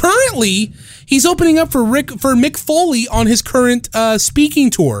 And currently, he's opening up for Mick Foley on his current speaking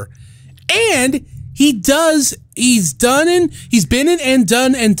tour. And he's been in and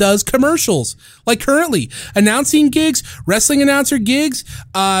done and does commercials. Like currently, announcing gigs, wrestling announcer gigs,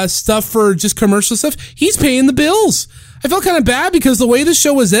 stuff for just commercial stuff. He's paying the bills. I felt kind of bad because the way the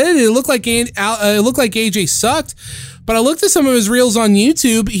show was edited, it looked like AJ sucked. But I looked at some of his reels on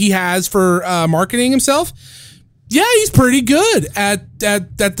YouTube he has for marketing himself. Yeah, he's pretty good at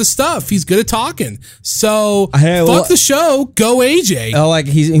the stuff. He's good at talking. So fuck the show. Go AJ. Oh, like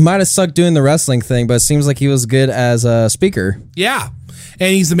he might have sucked doing the wrestling thing, but it seems like he was good as a speaker. Yeah.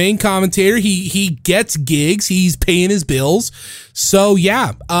 And he's the main commentator. He gets gigs. He's paying his bills. So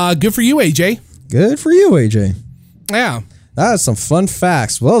yeah, good for you, AJ. Good for you, AJ. Yeah. That is some fun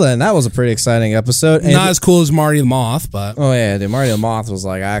facts. Well, then, that was a pretty exciting episode. Not as cool as Marty the Moth, but... Oh, yeah, dude. Marty the Moth was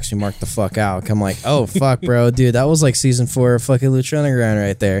like, I actually marked the fuck out. I'm like, oh, fuck, bro. Dude, that was like season 4 of fucking Lucha Underground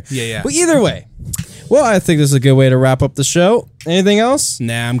right there. Yeah. But either way, well, I think this is a good way to wrap up the show. Anything else?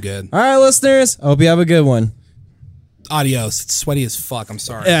 Nah, I'm good. All right, listeners. I hope you have a good one. Adios. It's sweaty as fuck. I'm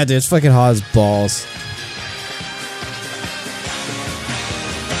sorry. Yeah, dude. It's fucking hot as balls.